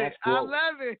what I'm saying? That's growth. I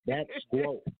love it. That's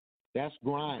growth. That's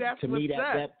grind. To me,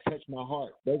 that touched my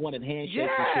heart. They wanted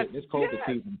handshakes and shit. This COVID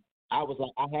season. I was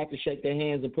like, I had to shake their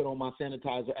hands and put on my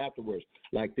sanitizer afterwards.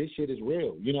 Like, this shit is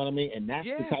real. You know what I mean? And that's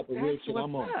the type of real shit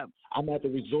I'm on. I'm at the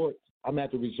resorts. I'm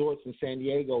at the resorts in San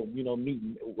Diego, you know,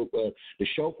 meeting with the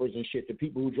chauffeurs and shit, the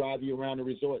people who drive you around the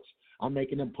resorts. I'm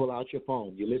making them pull out your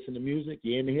phone. You listen to music.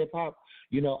 You into hip hop.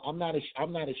 You know, I'm not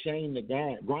ashamed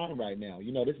to grind right now.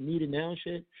 You know, this needed now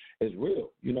shit is real.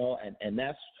 You know, and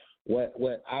that's what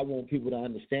I want people to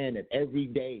understand, that every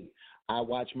day I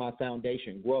watch my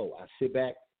foundation grow. I sit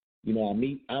back. You know,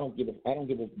 I don't give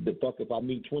a fuck if I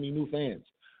meet 20 new fans.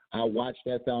 I watch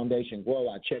that foundation grow.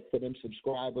 I check for them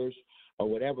subscribers or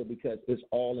whatever, because it's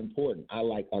all important. I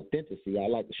like authenticity. I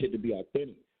like the shit to be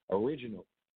authentic, original.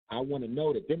 I want to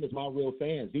know that them is my real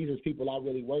fans. These is people I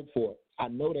really work for. I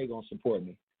know they going to support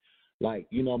me. Like,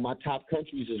 you know, my top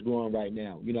countries is growing right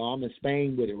now. You know, I'm in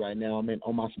Spain with it right now. I'm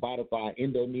on my Spotify,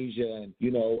 Indonesia, and,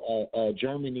 you know,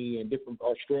 Germany and different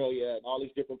Australia and all these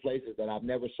different places that I've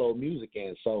never sold music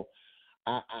in. So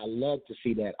I love to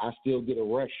see that. I still get a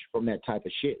rush from that type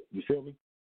of shit. You feel me?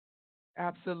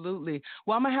 Absolutely.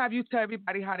 Well, I'm going to have you tell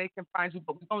everybody how they can find you,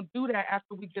 but we're going to do that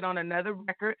after we get on another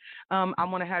record. I'm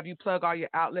going to have you plug all your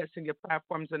outlets and your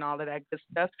platforms and all of that good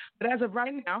stuff. But as of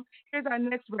right now, here's our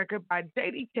next record by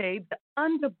JDK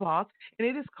DAUNDABOSS, and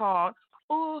it is called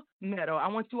Full Metal. I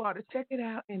want you all to check it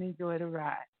out and enjoy the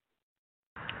ride.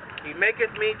 He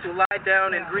maketh me to lie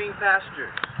down in green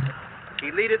pastures.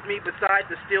 He leadeth me beside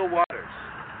the still waters.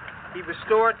 He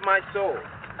restoreth my soul.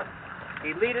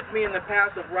 He leadeth me in the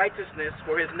path of righteousness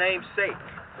for his name's sake.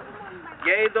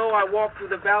 Yea, though I walk through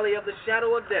the valley of the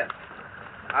shadow of death,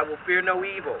 I will fear no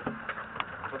evil,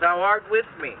 for thou art with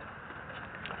me.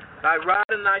 Thy rod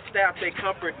and thy staff, they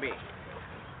comfort me.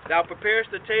 Thou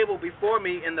preparest the table before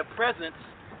me in the presence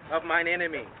of mine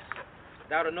enemies.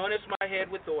 Thou anointest my head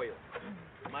with oil.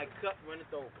 My cup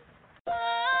runneth over.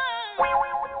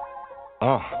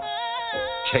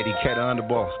 JDK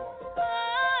DAUNDABOSS.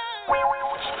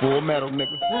 Full metal, nigga.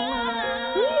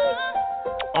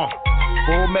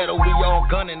 Full metal, we all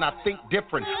gunning, I think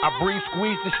different. I breathe,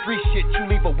 squeeze the street shit, you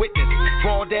leave a witness.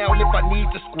 Draw down if I need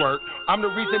to squirt. I'm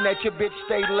the reason that your bitch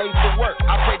stay late for work.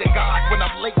 I pray to God when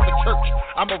I'm late for church.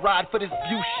 I'ma ride for this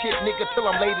view shit, nigga, till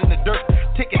I'm laid in the dirt.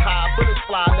 Ticket high, bullets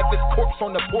fly, left his corpse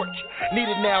on the porch.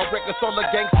 Needed now, records all the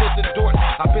gangsters endorse.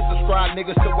 I've been subscribed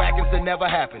niggas to wagons that never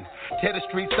happened. Tear the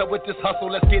streets up with this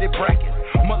hustle, let's get it brackin'.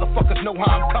 Motherfuckers know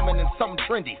how I'm coming in something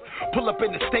trendy. Pull up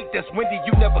in the state that's windy,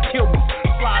 you never kill me.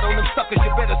 Slide on them suckers,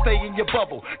 you better stay in your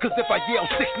bubble. Cause if I yell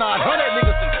 6'9", 100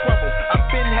 niggas in trouble. I've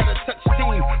been had a touch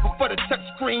team, but for the touch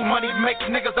screen, money makes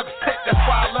niggas upset. That's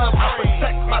why I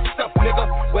protect myself,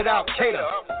 nigga, without cater.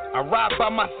 I ride by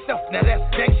myself, now that's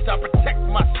gangsta. I protect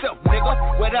myself,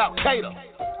 nigga, without cater.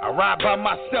 I ride by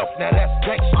myself, now that's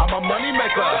gangsta. I'm a money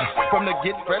maker from the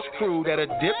Get Fresh crew that'll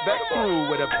dip back through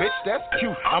with a bitch that's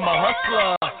cute. I'm a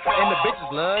hustler and the bitches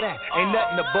love that. Ain't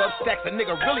nothing above stacks. A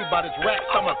nigga really about his racks.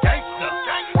 I'm a gangster.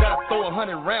 Gotta throw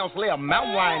 100 rounds, lay a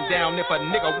mountain lion down. If a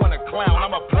nigga wanna clown,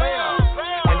 I'm a player.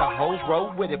 And the hoes roll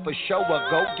with it for show or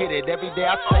go get it. Every day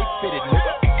I stay fitted,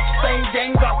 nigga. Same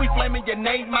game out, we flaming your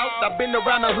name out. I've been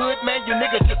around the hood, man, you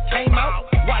niggas just came out.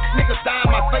 Watch niggas die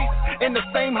in my face in the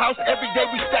same house. Every day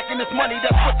we stacking this money,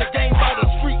 that's what the game about. A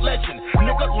street legend,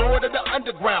 nigga, lord of the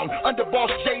underground, underboss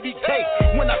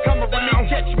JDK. When I come around,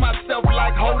 catch myself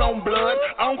like, hold on, blood.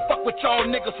 I don't fuck with y'all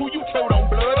niggas, who you told on,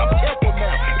 blood? I'm careful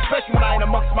now, especially when I ain't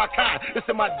amongst my kind. It's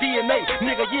in my DNA,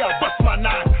 nigga, yeah, I bust my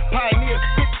nine. Pioneer,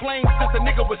 spit flames since a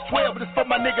nigga was 12. But it's for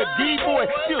my nigga D-boy,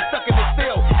 still stuck in the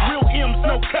cell. Real M's,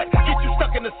 no cut. Get you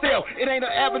stuck in the cell. It ain't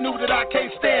an avenue that I can't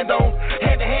stand on.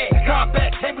 Hand to hand,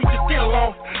 combat, can't we just get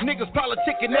along? Niggas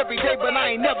politicking every day, but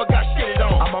I ain't never got shitted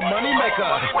on. I'm a money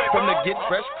maker from the Get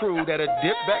Fresh crew that'll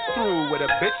dip back through with a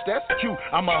bitch that's cute.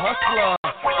 I'm a hustler,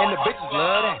 and the bitches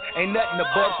love that. Ain't nothing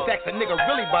above stacks. A nigga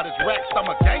really about his racks. I'm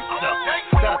a gangster.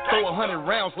 Gotta throw 100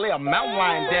 rounds, lay a mountain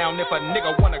lion down. If a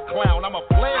nigga wanna clown, I'm a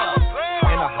player.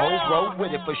 And the hoes roll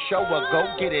with it for show or go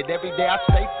get it. Every day I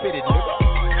stay fitted, nigga.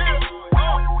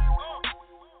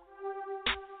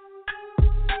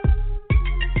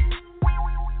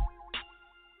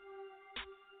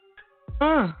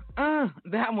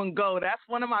 That one go. That's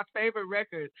one of my favorite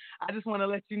records. I just want to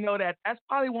let you know that that's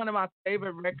probably one of my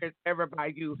favorite records ever by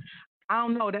you. I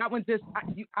don't know. That one just,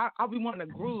 I'll be wanting to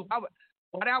groove.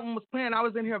 While that one was playing, I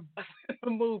was in here busting a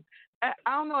move. I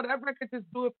don't know. That record just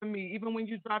do it for me. Even when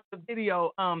you dropped the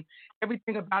video,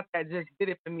 everything about that just did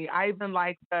it for me. I even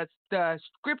like the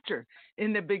scripture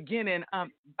in the beginning.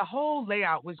 The whole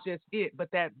layout was just it. But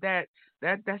that's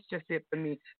just it for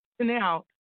me. So now,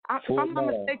 if I'm not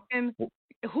mistaken,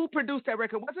 who produced that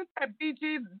record? Wasn't that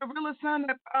BG Gorilla's son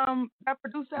that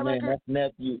produced that record?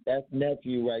 That's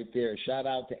nephew right there. Shout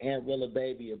out to Aunt Rilla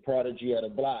Baby, a prodigy of the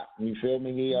block. You feel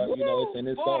me? He, it's in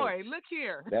his soul. Boy, look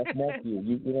here. That's nephew.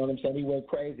 You know what I'm saying? He went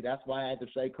crazy. That's why I had to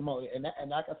say, come on. And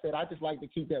like I said, I just like to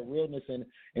keep that realness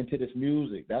into this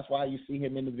music. That's why you see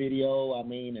him in the video. I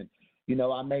mean, and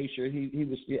I made sure he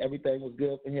was, everything was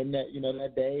good for him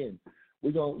that day, and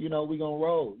we gonna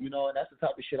roll, and that's the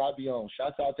type of shit I be on.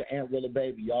 Shouts out to Aunt Rilla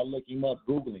Baby. Y'all look him up,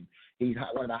 Google him. He's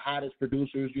one of the hottest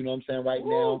producers, you know what I'm saying, right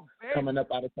now, coming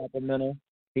up out of Sacramento.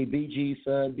 He BG's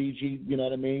son, BG, you know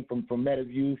what I mean, from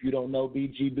Meadowview. If you don't know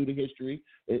BG, do the history,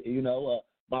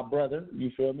 my brother,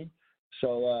 you feel me?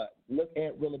 So look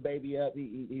Aunt Rilla Baby up.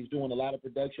 He's doing a lot of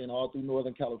production all through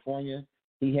Northern California.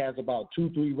 He has about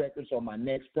 2-3 records on my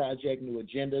next project, New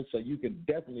Agenda, so you can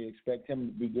definitely expect him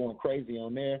to be going crazy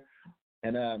on there.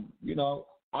 And,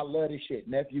 I love this shit.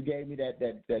 Nephew gave me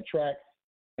that track,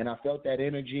 and I felt that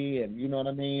energy, and you know what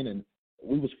I mean? And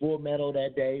we was full metal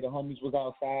that day. The homies was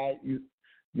outside.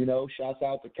 Shouts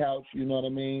out to Couch, you know what I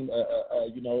mean?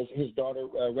 His daughter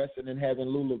resting in heaven,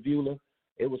 Lula Vula.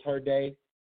 It was her day.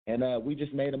 And we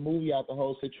just made a movie out the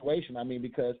whole situation. I mean,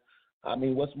 because,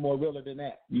 what's more realer than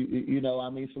that?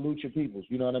 Salute your peoples,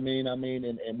 you know what I mean? And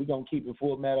we're going to keep it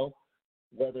full metal.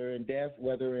 Whether in death,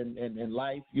 whether in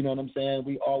life, you know what I'm saying?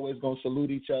 We always gonna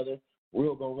salute each other.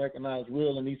 Real gonna recognize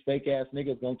real, and these fake ass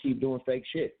niggas gonna keep doing fake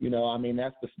shit.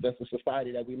 That's the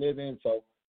society that we live in. So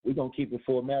we gonna keep it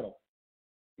full metal.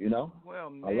 Well,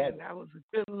 man, that was a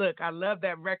good look. I love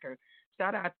that record.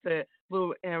 Shout out to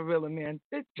Lil and Rilla, man.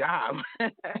 Good job.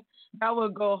 That will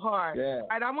go hard. Yeah. All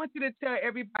right, I want you to tell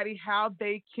everybody how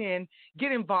they can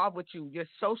get involved with you, your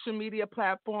social media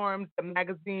platforms, the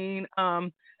magazine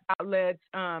outlets,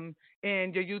 and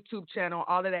your YouTube channel,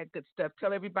 all of that good stuff.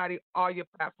 Tell everybody all your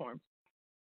platforms.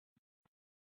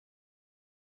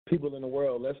 People in the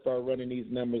world, let's start running these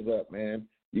numbers up, man.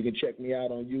 You can check me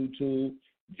out on YouTube,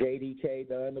 JDK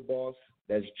DAUNDABOSS.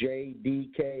 That's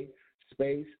JDK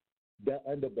space The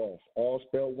Underboss. All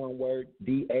spelled one word,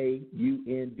 DAUNDABOSS.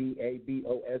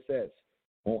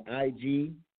 On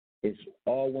IG, it's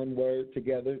all one word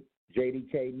together,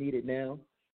 JDK Need It Now.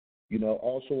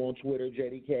 Also on Twitter,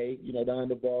 JDK, the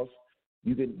Underboss.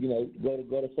 You can, go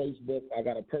to Facebook. I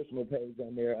got a personal page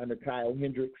on there under Kyle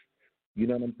Hendricks. You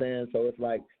know what I'm saying? So it's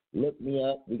like, look me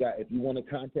up. If you want to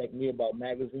contact me about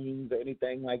magazines or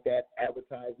anything like that,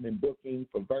 advertisement, booking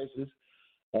for verses,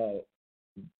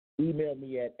 email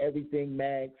me at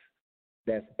everythingmags.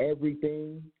 That's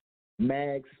everythingmags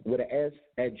with an S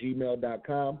at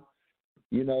gmail.com.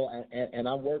 And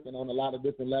I'm working on a lot of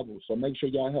different levels. So make sure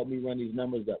y'all help me run these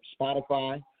numbers up.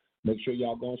 Spotify, make sure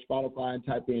y'all go on Spotify and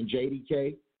type in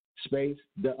JDK space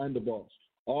The Underboss.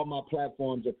 All my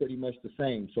platforms are pretty much the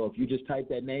same. So if you just type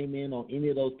that name in on any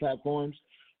of those platforms,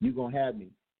 you're going to have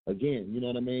me. Again, you know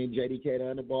what I mean? JDK The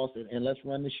Underboss. And let's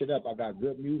run this shit up. I got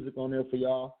good music on there for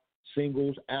y'all.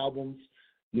 singles, albums.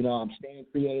 You know, I'm staying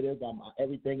creative.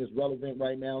 Everything is relevant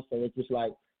right now. So it's just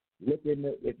like,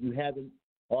 if you haven't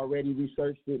already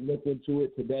researched it, look into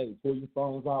it today. Pull your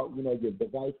phones out, you know, your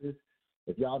devices.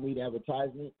 If y'all need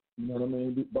advertisement, you know what I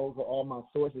mean? Those are all my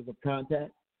sources of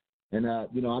contact. And,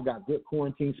 you know, I got good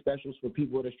quarantine specials for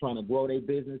people that's trying to grow their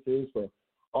businesses, for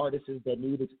artists that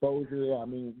need exposure. I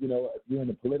mean, you know, if you're in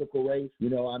the political race, you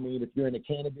know, I mean, if you're in the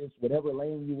cannabis, whatever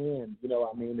lane you're in, you know,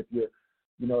 I mean, if you're,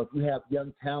 you know, if you have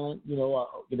young talent, you know,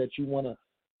 that you want to,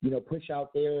 you know, push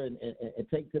out there and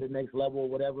take to the next level or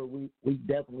whatever, we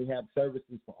definitely have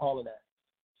services for all of that.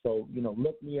 So, you know,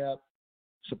 look me up,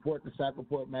 support the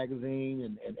Sacramento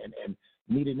magazine and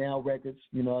Media Now Records,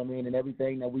 you know what I mean, and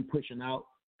everything that we pushing out,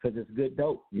 because it's good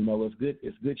dope. You know, it's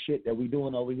good shit that we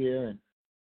doing over here. And,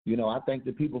 you know, I thank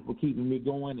the people for keeping me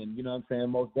going. And, you know what I'm saying,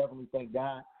 most definitely thank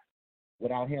God.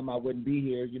 Without him, I wouldn't be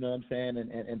here, you know what I'm saying?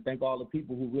 And thank all the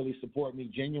people who really support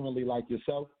me genuinely, like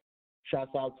yourself.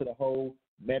 Shouts out to the whole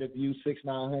MetaView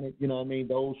 6900, you know what I mean?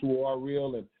 Those who are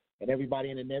real and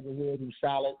everybody in the neighborhood who's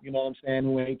solid, you know what I'm saying,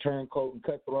 who ain't turncoat and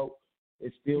cutthroat.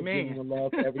 It's still genuine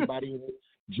love for everybody.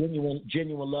 genuine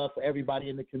love for everybody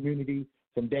in the community,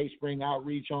 from Dayspring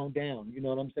Outreach on down, you know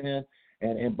what I'm saying?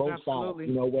 And both sides,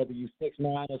 you know, whether you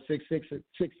 6'9" or 6'6",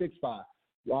 6'5".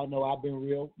 Y'all know I've been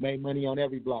real, made money on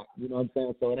every block, you know what I'm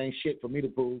saying? So it ain't shit for me to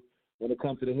prove when it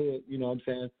comes to the hood, you know what I'm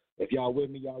saying? If y'all with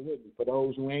me, y'all with me. For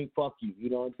those who ain't, fuck you, you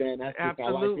know what I'm saying? That's just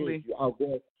how life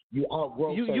is. You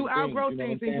outgrow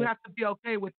things, and you have to be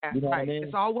okay with that, you know right? What I mean?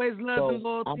 It's always love and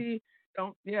loyalty.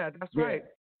 That's right.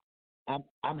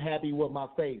 I'm happy with my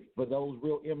faith. For those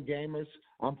real M gamers,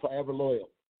 I'm forever loyal.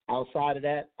 Outside of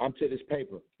that, I'm to this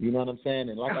paper. You know what I'm saying?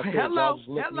 And like I said, y'all just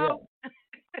look me up.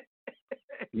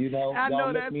 You know, I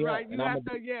y'all know that's right. You have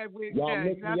to, y'all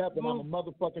look me up, and I'm a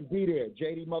motherfucking be there.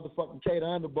 JD motherfucking K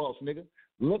DAUNDABOSS, nigga.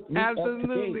 Look me up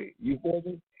today. You feel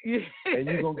me? Yeah. And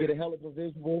you're going to get a hell of a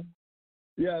visual.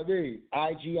 Yeah, I mean,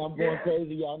 IG, I'm going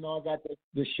crazy. Y'all know I got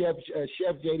the chef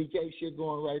JDK shit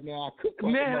going right now. I cook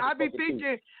like I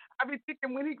be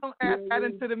thinking when he gonna add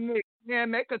into the mix, man,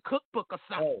 make a cookbook or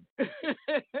something.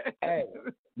 Hey,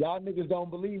 y'all niggas don't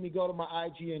believe me? Go to my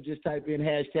IG and just type in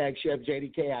hashtag Chef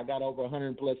JDK. I got over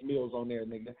 100+ meals on there,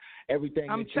 nigga. Everything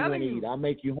that you want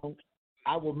to eat.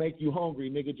 I will make you hungry,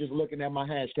 nigga, just looking at my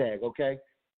hashtag, okay?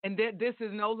 And this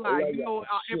is no lie. You know,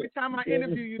 every time I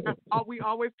interview you, we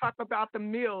always talk about the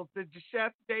meals, the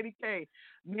Chef JDK.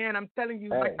 Man, I'm telling you,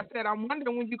 like I said, I'm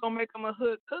wondering when you're going to make them a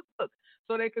hood cookbook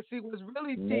so they can see what's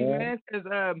really tea, man. Because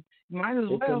might as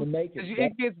well.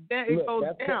 It goes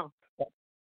down.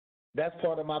 That's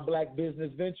part of my black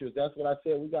business ventures. That's what I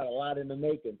said. We got a lot in the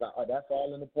making. That's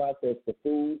all in the process. The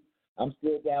food, I'm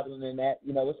still dabbling in that.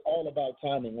 You know, it's all about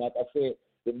timing. Like I said,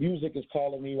 the music is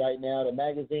calling me right now. The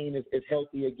magazine is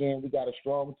healthy again. We got a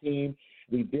strong team.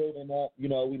 We building up. You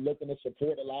know, we looking to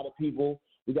support a lot of people.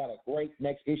 We got a great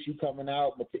next issue coming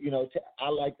out. But, you know, I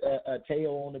like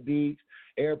Teo on the beats,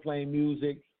 airplane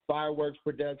music, fireworks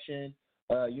production.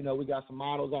 You know, we got some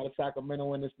models out of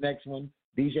Sacramento in this next one.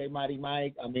 DJ Mighty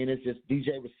Mike. I mean, it's just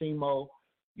DJ Racimo.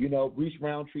 You know, Reese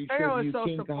Roundtree tribute. Is so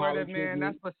King supportive, Kahali man. tribute.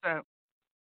 That's what's up.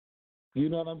 You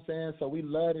know what I'm saying? So we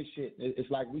love this shit. It's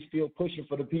like we still pushing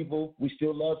for the people. We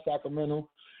still love Sacramento.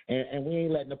 And we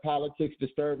ain't letting the politics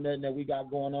disturb nothing that we got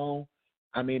going on.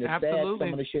 I mean, it's sad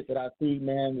some of the shit that I see,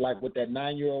 man, like with that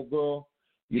 9-year-old girl.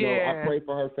 You know, I pray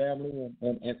for her family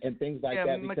and things like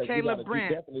that because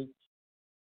we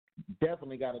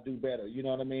definitely got to do better. You know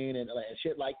what I mean? And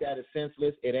shit like that is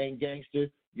senseless. It ain't gangster.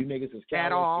 You niggas is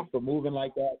cowards for moving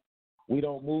like that. We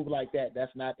don't move like that.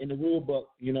 That's not in the rule book.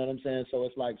 You know what I'm saying? So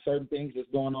it's like certain things that's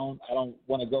going on I don't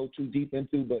want to go too deep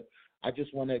into, but I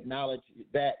just want to acknowledge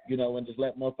that, you know, and just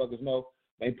let motherfuckers know,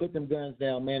 man, put them guns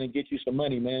down, man, and get you some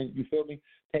money, man. You feel me?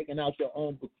 Taking out your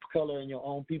own color and your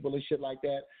own people and shit like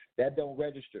that, that don't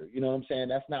register. You know what I'm saying?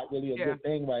 That's not really a good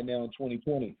thing right now in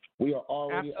 2020. We are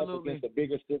already up against a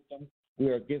bigger system. We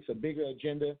are against a bigger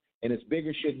agenda, and it's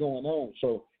bigger shit going on.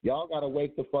 So y'all got to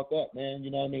wake the fuck up, man.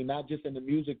 You know what I mean? Not just in the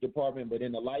music department, but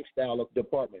in the lifestyle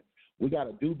department. We got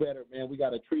to do better, man. We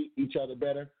got to treat each other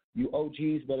better. You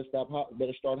OGs better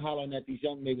start hollering at these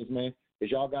young niggas, man,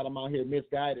 because y'all got them out here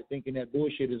misguided thinking that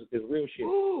bullshit is real shit.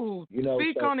 Ooh, you know,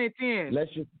 speak on it then.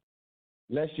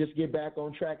 Let's just get back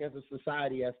on track as a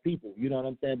society, as people. You know what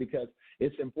I'm saying? Because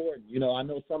it's important. You know, I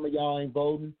know some of y'all ain't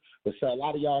voting, but a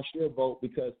lot of y'all should vote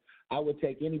because I would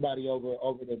take anybody over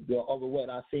what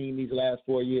I've seen these last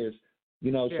 4 years.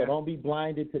 You know, so don't be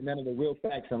blinded to none of the real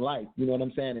facts in life. You know what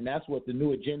I'm saying? And that's what the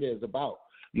new agenda is about.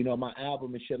 You know, my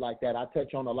album and shit like that, I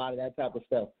touch on a lot of that type of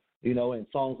stuff, you know, and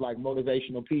songs like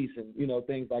Motivational Peace and, you know,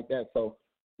 things like that. So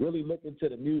really look into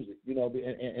the music, you know,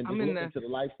 and just look into the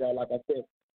lifestyle. Like I said,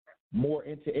 more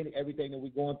into everything that we're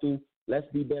going through. Let's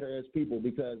be better as people,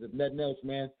 because if nothing else,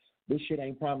 man, this shit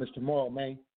ain't promised tomorrow,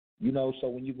 man. You know, so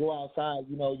when you go outside,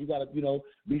 you know, you got to, you know,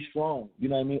 be strong. You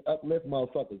know what I mean? Uplift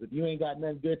motherfuckers. If you ain't got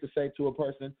nothing good to say to a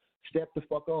person, step the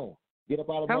fuck on. Get up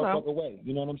out of motherfucker way.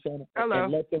 You know what I'm saying?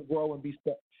 And let them grow and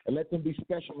let them be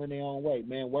special in their own way,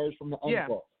 man. Words from the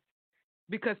uncle.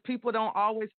 Because people don't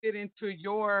always fit into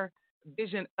your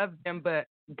vision of them, but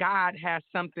God has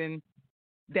something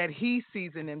that he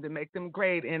sees in them to make them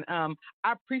great. And I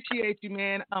appreciate you,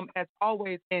 man, as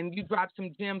always. And you dropped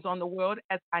some gems on the world,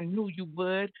 as I knew you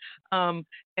would.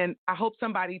 And I hope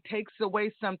somebody takes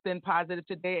away something positive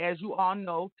today. As you all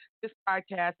know, this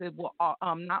podcast will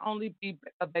not only be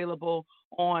available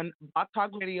on Blog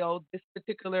Talk Radio. This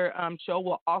particular show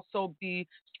will also be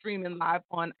streaming live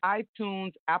on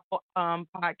iTunes, Apple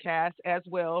Podcasts as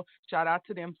well. Shout out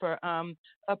to them for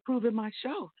approving my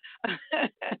show.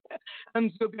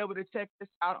 You'll be able to check this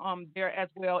out there as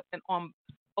well, and on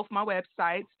both my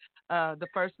websites, the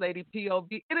First Lady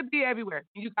POV. It'll be everywhere.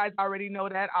 You guys already know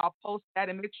that. I'll post that,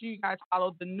 and make sure you guys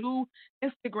follow the new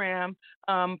Instagram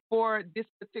for this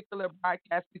particular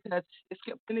broadcast, because it's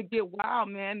going to get wild,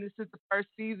 man. This is the first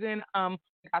season.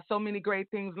 We got so many great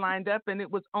things lined up, and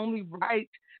it was only right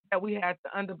that we had the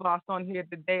Underboss on here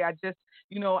today. I just,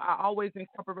 you know, I always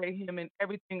incorporate him in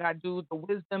everything I do. The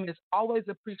wisdom is always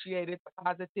appreciated, the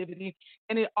positivity,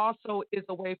 and it also is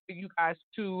a way for you guys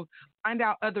to find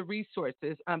out other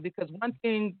resources, because one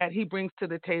thing that he brings to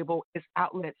the table is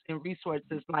outlets and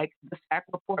resources like the Sac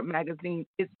Report magazine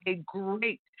is a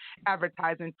great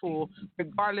advertising tool,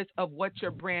 regardless of what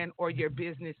your brand or your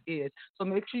business is. So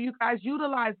make sure you guys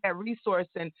utilize that resource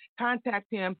and contact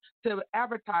him to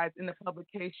advertise in the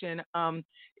publication.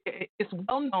 It's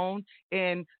well known,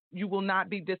 and you will not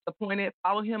be disappointed.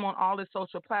 Follow him on all his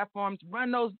social platforms.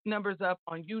 Run those numbers up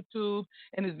on YouTube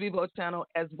and his Vivo channel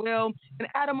as well, and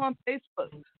add him on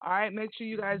Facebook. All right, make sure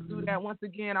you guys do that. Once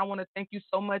again, I want to thank you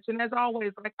so much. And as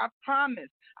always, like I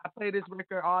promised, I play this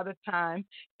record all the time,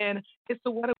 and it's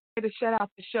the way to shut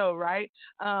out the show, right?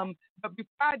 But before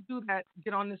I do that,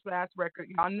 get on this last record,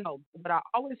 y'all know what I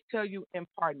always tell you in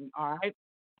parting, all right,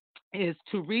 is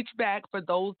to reach back for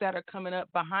those that are coming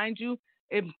up behind you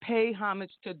and pay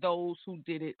homage to those who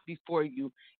did it before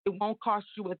you. It won't cost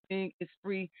you a thing. It's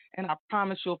free. And I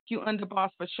promise you, you Underboss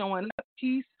for showing up.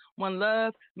 Peace, one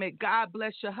love. May God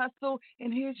bless your hustle.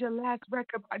 And here's your last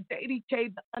record by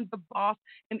JDK, the Underboss,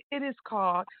 and it is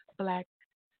called Black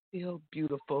Still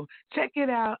Beautiful. Check it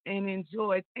out and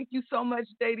enjoy. Thank you so much,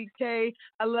 JDK.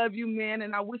 I love you, man,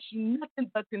 and I wish you nothing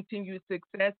but continued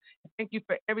success. Thank you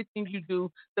for everything you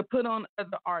do to put on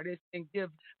other artists and give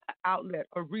an outlet,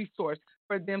 a resource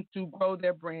for them to grow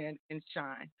their brand and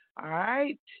shine. All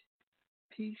right?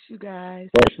 Peace, you guys.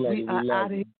 First Lady, we are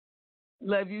out of here.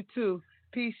 Love you, too.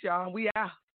 Peace, y'all. We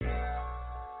out.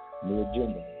 New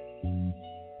agenda.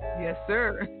 Yes,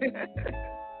 sir.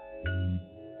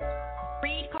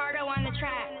 Reed Cardo on the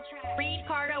track. Reed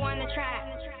Cardo on the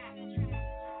track.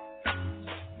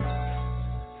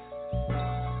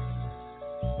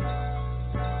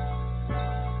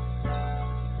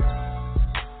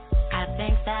 I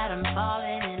think that I'm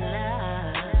falling in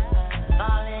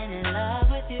love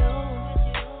with you.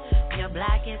 Your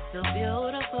black is so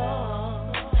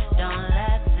beautiful. Don't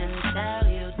let them tell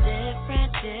you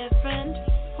different.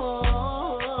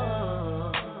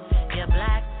 Oh, your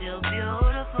black still beautiful.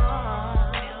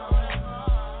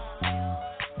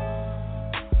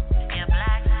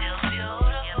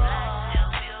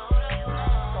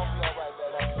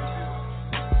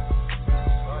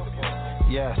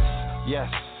 Yes,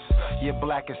 your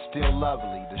black is still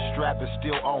lovely. The strap is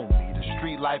still on me. The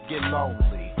street life get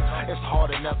lonely. It's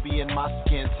hard enough being my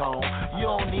skin tone. You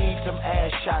don't need some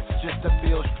ass shots just to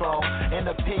feel strong. And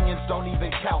opinions don't even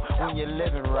count when you're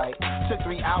living right. Took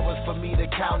 3 hours for me to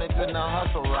count it and the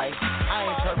hustle right. I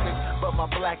ain't perfect, but my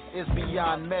black is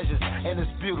beyond measures. And it's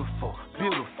beautiful,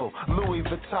 beautiful. Louis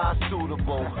Vuitton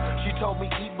suitable. She told me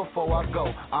eat before I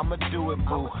go. I'ma do it,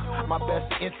 boo. My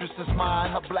best interest is mine.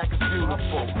 Her black is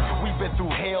beautiful. We've been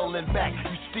through hell and back.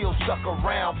 You still stuck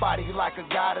around. Body like a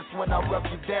goddess when I rub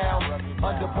you down.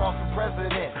 Underboss the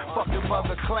president. Fuck them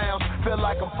other clowns. Feel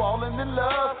like I'm falling in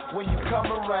love when you come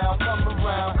around. I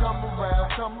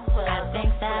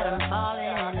think that I'm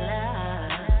falling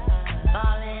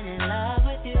in love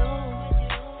with you.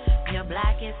 Your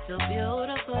black is so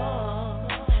beautiful.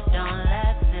 Don't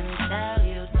let them tell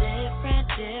you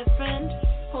different.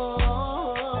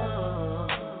 Oh,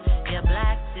 your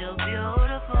black still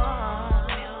beautiful.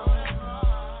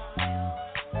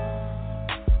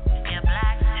 Your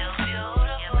black still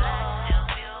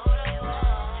beautiful.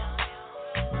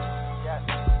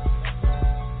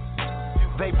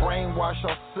 Brainwash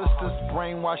our sisters,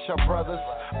 brainwash our brothers.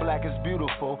 Black is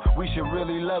beautiful, we should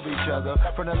really love each other.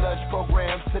 From the lunch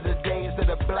programs to the days of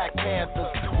the Black Panthers.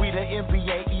 We the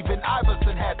NBA, even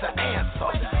Iverson had to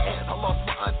answer. And I lost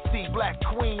my auntie, Black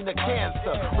Queen of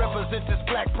Cancer. Represent this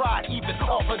black pride, even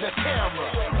off of the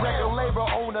camera. Record label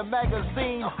own a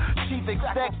magazine. Chief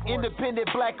exec, independent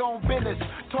black-owned business.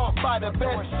 Taught by the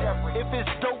best. If it's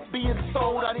dope being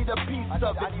sold, I need a piece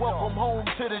of it. Welcome home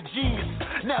to the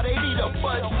G's. Now they need a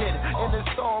budget. And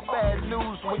it's all bad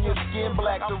news when your skin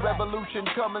black. The revolution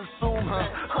coming soon,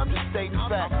 huh? I'm just stating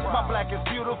facts. My black is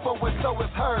beautiful and so is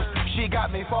hers. She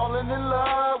got me falling in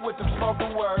love with them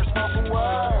spoken words, spoken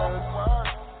words.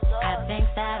 I think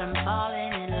that I'm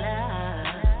falling in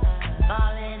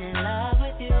love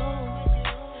with you.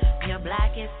 Your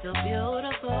black is so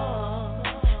beautiful.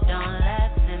 Don't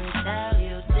let them tell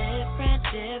you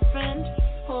different.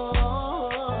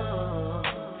 Oh,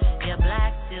 your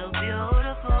black's still beautiful.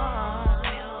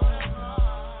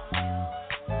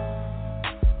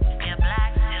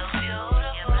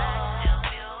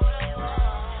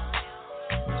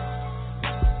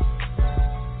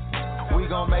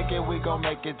 We gon'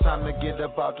 make it, time to get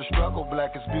up out the struggle.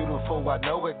 Black is beautiful, I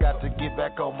know it, got to get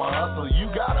back on my hustle. You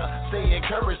gotta stay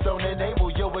encouraged, don't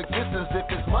enable your existence. If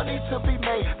it's money to be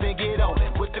made, then get on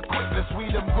it with the quickness.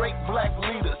 We them great black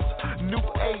leaders, new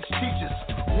age teachers,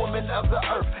 women of the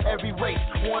earth, every race.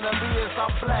 Wanna be as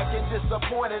I'm black and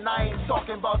disappointed. I ain't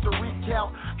talking about the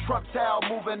recount. Trump towel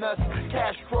moving us,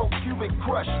 Castro, Cuban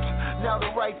crushed. Now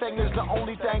the right thing is the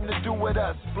only thing to do with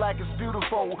us. Black is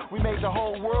beautiful, we made the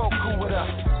whole world cool with us.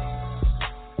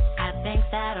 I think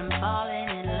that I'm falling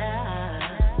in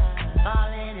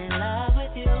love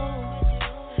with you.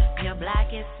 Your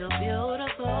black is so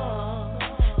beautiful.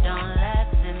 Don't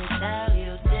let them tell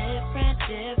you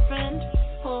different.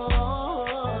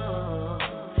 Oh,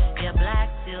 your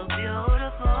black's still beautiful.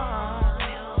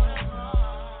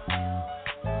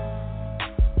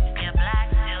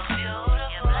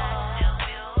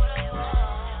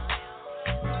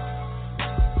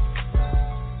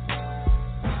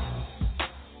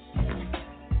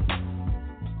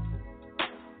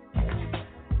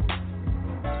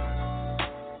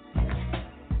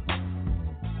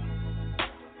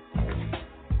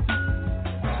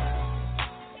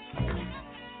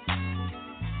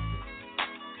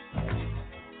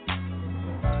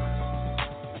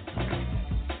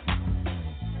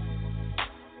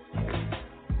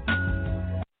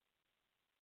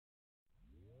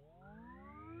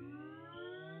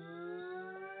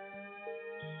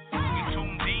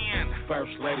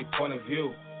 First lady point of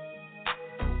view.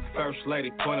 First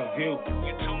lady point of view.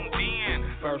 You tuned in.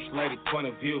 First lady point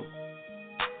of view.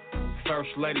 First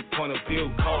lady point of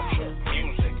view. Culture,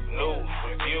 music, news,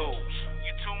 reviews.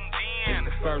 You tuned in.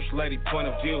 It's the first lady point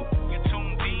of view. You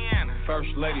tuned in. First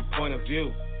lady point of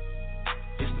view.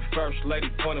 It's the first lady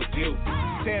point of view.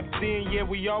 Tapped in, yeah,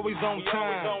 we always on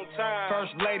time.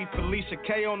 First lady Felicia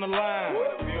K on the line.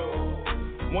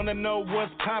 Wanna know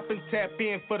what's poppin'? Tap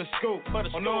in for the scoop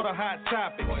on all the hot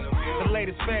topics. The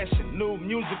latest fashion, new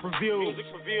music reviews.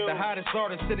 The hottest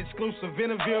artists and exclusive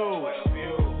interviews.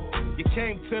 You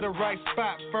came to the right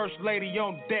spot. First lady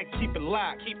on deck, keep it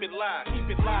locked. Keep it locked.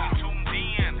 Tuned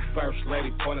in. First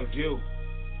lady point of view.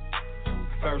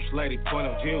 First lady point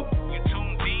of view. You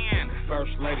tuned in.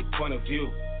 First lady point of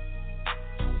view.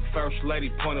 First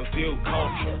lady point of view.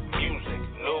 Culture, music,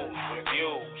 news,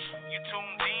 reviews. You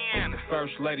tuned in.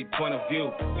 First lady point of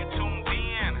view. You tuned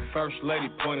in. First lady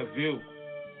point of view.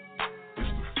 It's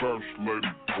the first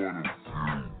lady point of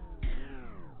view.